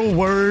immortal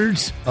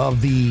words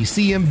of the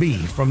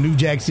CMB from New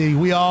Jack City,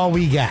 we all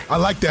we got. I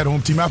like that,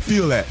 home team. I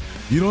feel that.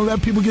 You don't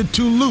let people get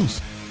too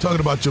loose talking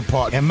about your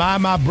partner. Am I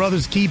my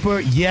brother's keeper?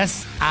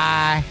 Yes,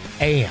 I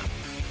am.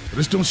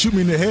 Just don't shoot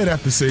me in the head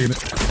after saying it.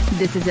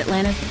 This is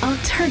Atlanta's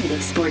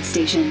alternative sports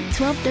station,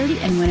 1230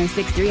 and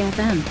 106.3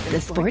 FM,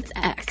 The Sports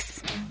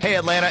X. Hey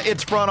Atlanta,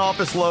 it's Front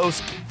Office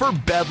Los for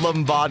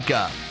Bedlam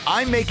Vodka.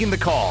 I'm making the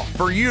call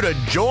for you to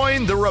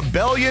join the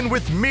rebellion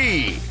with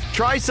me.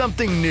 Try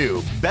something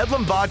new.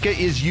 Bedlam Vodka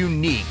is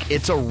unique.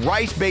 It's a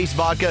rice-based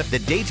vodka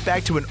that dates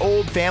back to an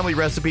old family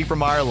recipe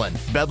from Ireland.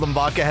 Bedlam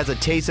Vodka has a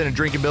taste and a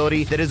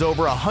drinkability that is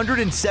over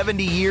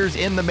 170 years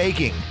in the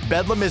making.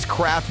 Bedlam is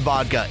craft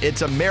vodka.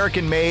 It's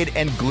American-made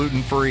and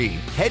gluten-free.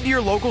 Head to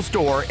your local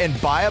store and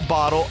buy a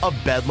bottle of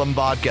Bedlam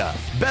Vodka.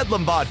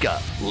 Bedlam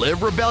Vodka.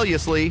 Live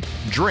rebelliously.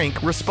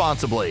 Drink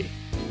responsibly.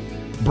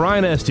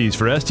 Brian Estes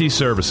for Estes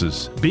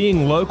Services.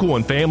 Being local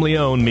and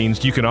family-owned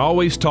means you can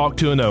always talk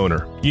to an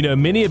owner. You know,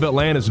 many of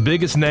Atlanta's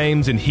biggest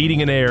names in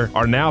heating and air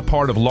are now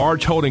part of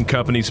large holding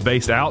companies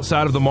based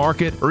outside of the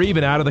market or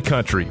even out of the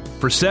country.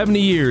 For 70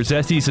 years,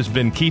 Estes has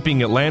been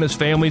keeping Atlanta's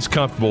families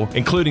comfortable,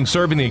 including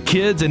serving the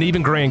kids and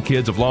even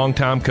grandkids of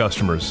longtime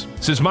customers.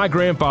 Since my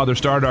grandfather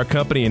started our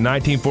company in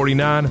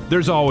 1949,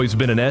 there's always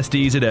been an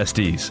Estes at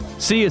Estes.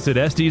 See us at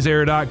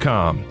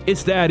EstesAir.com.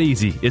 It's that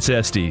easy. It's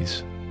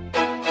Estes.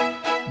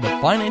 The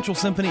Financial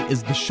Symphony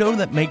is the show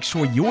that makes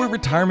sure your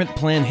retirement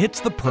plan hits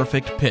the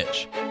perfect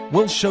pitch.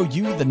 We'll show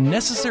you the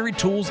necessary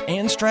tools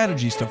and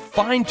strategies to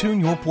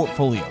fine-tune your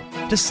portfolio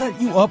to set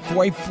you up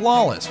for a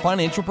flawless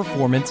financial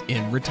performance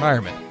in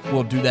retirement.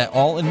 We'll do that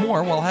all and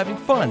more while having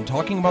fun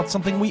talking about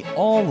something we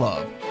all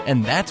love,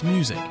 and that's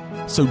music.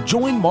 So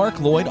join Mark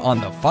Lloyd on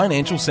the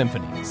Financial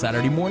Symphony,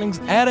 Saturday mornings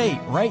at 8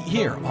 right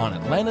here on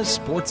Atlanta's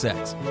Sports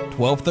X,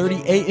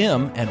 1230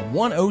 a.m. and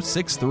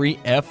 1063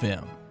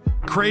 FM.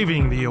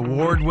 Craving the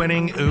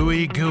award-winning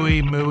ooey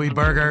gooey mooey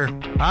burger?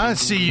 I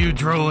see you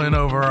drooling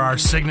over our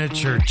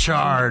signature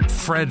charred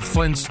Fred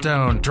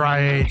Flintstone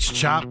dry-aged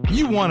chop.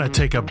 You want to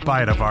take a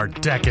bite of our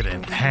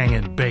decadent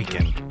hanging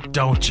bacon,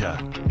 don't ya?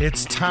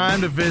 It's time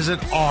to visit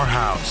our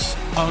house,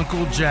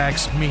 Uncle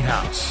Jack's Meat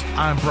House.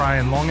 I'm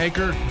Brian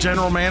Longacre,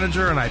 General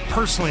Manager, and I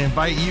personally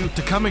invite you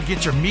to come and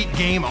get your meat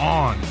game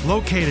on.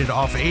 Located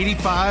off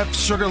 85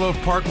 Sugarloaf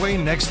Parkway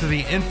next to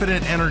the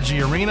Infinite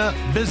Energy Arena,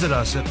 visit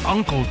us at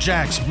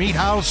UncleJacksMeatHouse.com.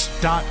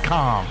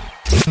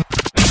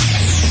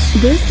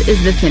 This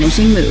is The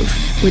Finishing Move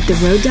with the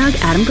Road Dogg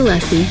Adam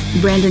Gillespie,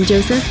 Brandon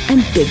Joseph,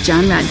 and Big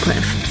John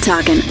Radcliff.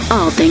 Talking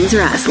all things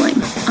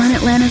wrestling on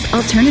Atlanta's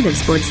alternative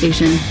sports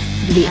station,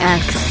 The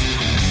X.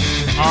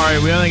 All right,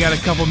 we only got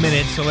a couple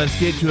minutes, so let's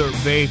get to it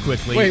very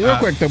quickly. Wait, real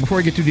quick, though, before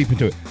we get too deep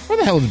into it. Where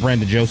the hell is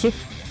Brandon Joseph?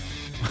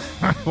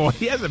 Well,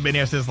 he hasn't been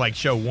here since,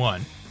 show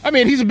one. I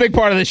mean, he's a big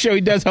part of the show.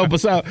 He does help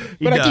us out.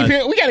 But I keep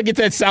hearing, we got to get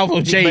that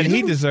Southfield change. But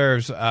he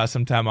deserves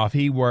some time off.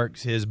 He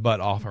works his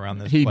butt off around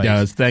this place. He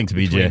does. Thanks,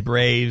 BJ. Between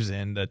Braves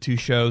and 2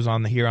 shows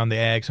here on the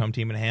X, Home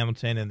Team in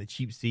Hamilton, and the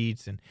cheap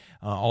seats and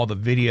all the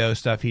video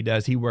stuff he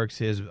does. He works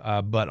his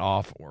butt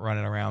off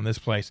running around this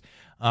place.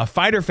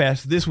 Fyter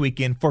Fest this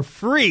weekend for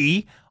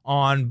free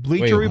on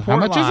Bleacher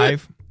Report how much Live.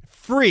 Is it?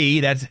 Free.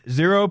 That's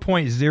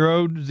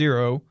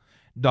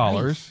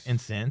 $0.00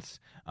 and cents.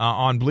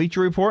 On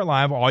Bleacher Report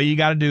Live, all you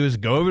got to do is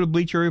go over to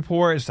Bleacher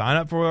Report, sign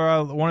up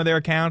for one of their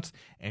accounts,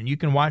 and you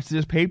can watch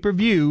this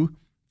pay-per-view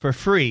for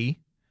free.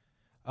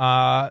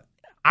 I'm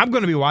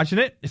going to be watching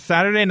it. It's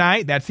Saturday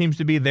night. That seems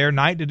to be their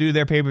night to do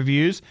their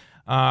pay-per-views.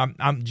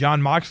 I'm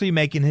John Moxley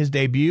making his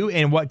debut,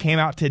 and what came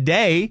out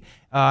today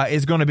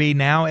is going to be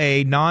now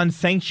a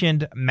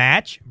non-sanctioned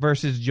match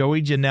versus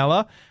Joey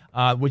Janela,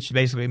 which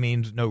basically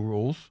means no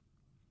rules,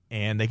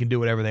 and they can do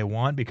whatever they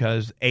want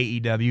because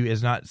AEW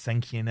is not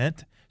sanctioning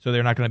it. So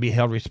they're not going to be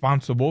held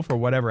responsible for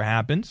whatever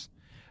happens.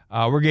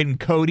 We're getting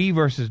Cody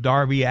versus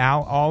Darby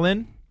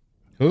Allin.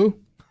 Who?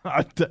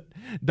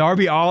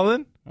 Darby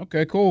Allin.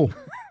 Okay, cool.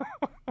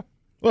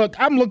 Look,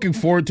 I'm looking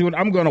forward to it.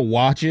 I'm going to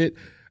watch it.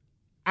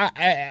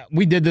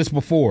 We did this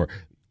before.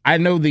 I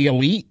know the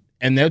Elite,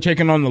 and they're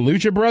taking on the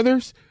Lucha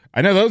Brothers.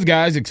 I know those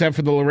guys, except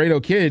for the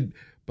Laredo Kid.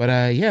 But,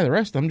 the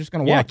rest I'm just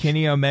going to watch. Yeah,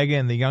 Kenny Omega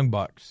and the Young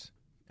Bucks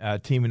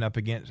teaming up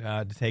against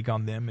to take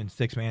on them in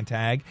 6-man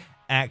tag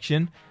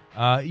action.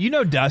 You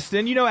know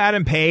Dustin. You know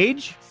Adam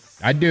Page.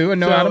 I do. I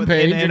know Adam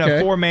Page. In a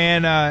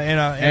 4-man.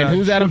 And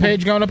who's Adam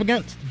Page going up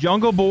against?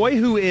 Jungle Boy,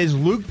 who is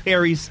Luke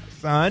Perry's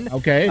son.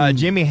 Okay.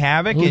 Jimmy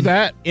Havoc. Who's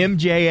that?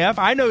 MJF.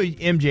 I know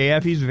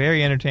MJF. He's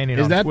very entertaining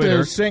on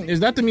Twitter.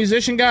 Is that the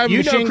musician guy?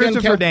 You know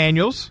Christopher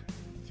Daniels.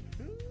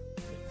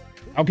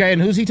 Okay,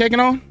 and who's he taking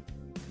on?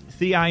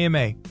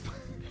 CIMA.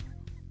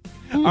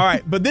 All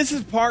right, but this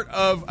is part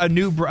of a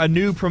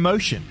new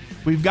promotion.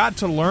 We've got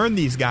to learn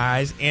these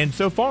guys, and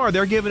so far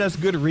they're giving us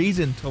good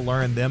reason to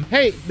learn them.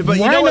 Hey, but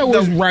you know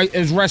what?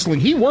 Is wrestling.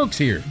 He works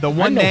here. The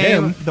one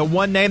name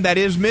that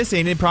is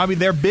missing, and probably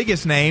their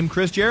biggest name,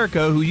 Chris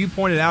Jericho, who you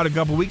pointed out a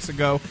couple weeks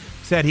ago,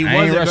 said he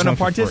wasn't going to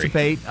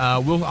participate.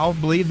 I'll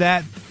believe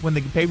that when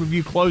the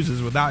pay-per-view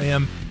closes without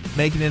him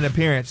making an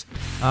appearance.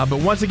 But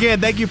once again,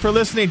 thank you for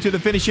listening to The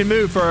Finishing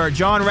Move. For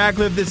John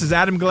Radcliff, this is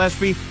Adam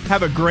Gillespie.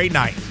 Have a great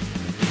night.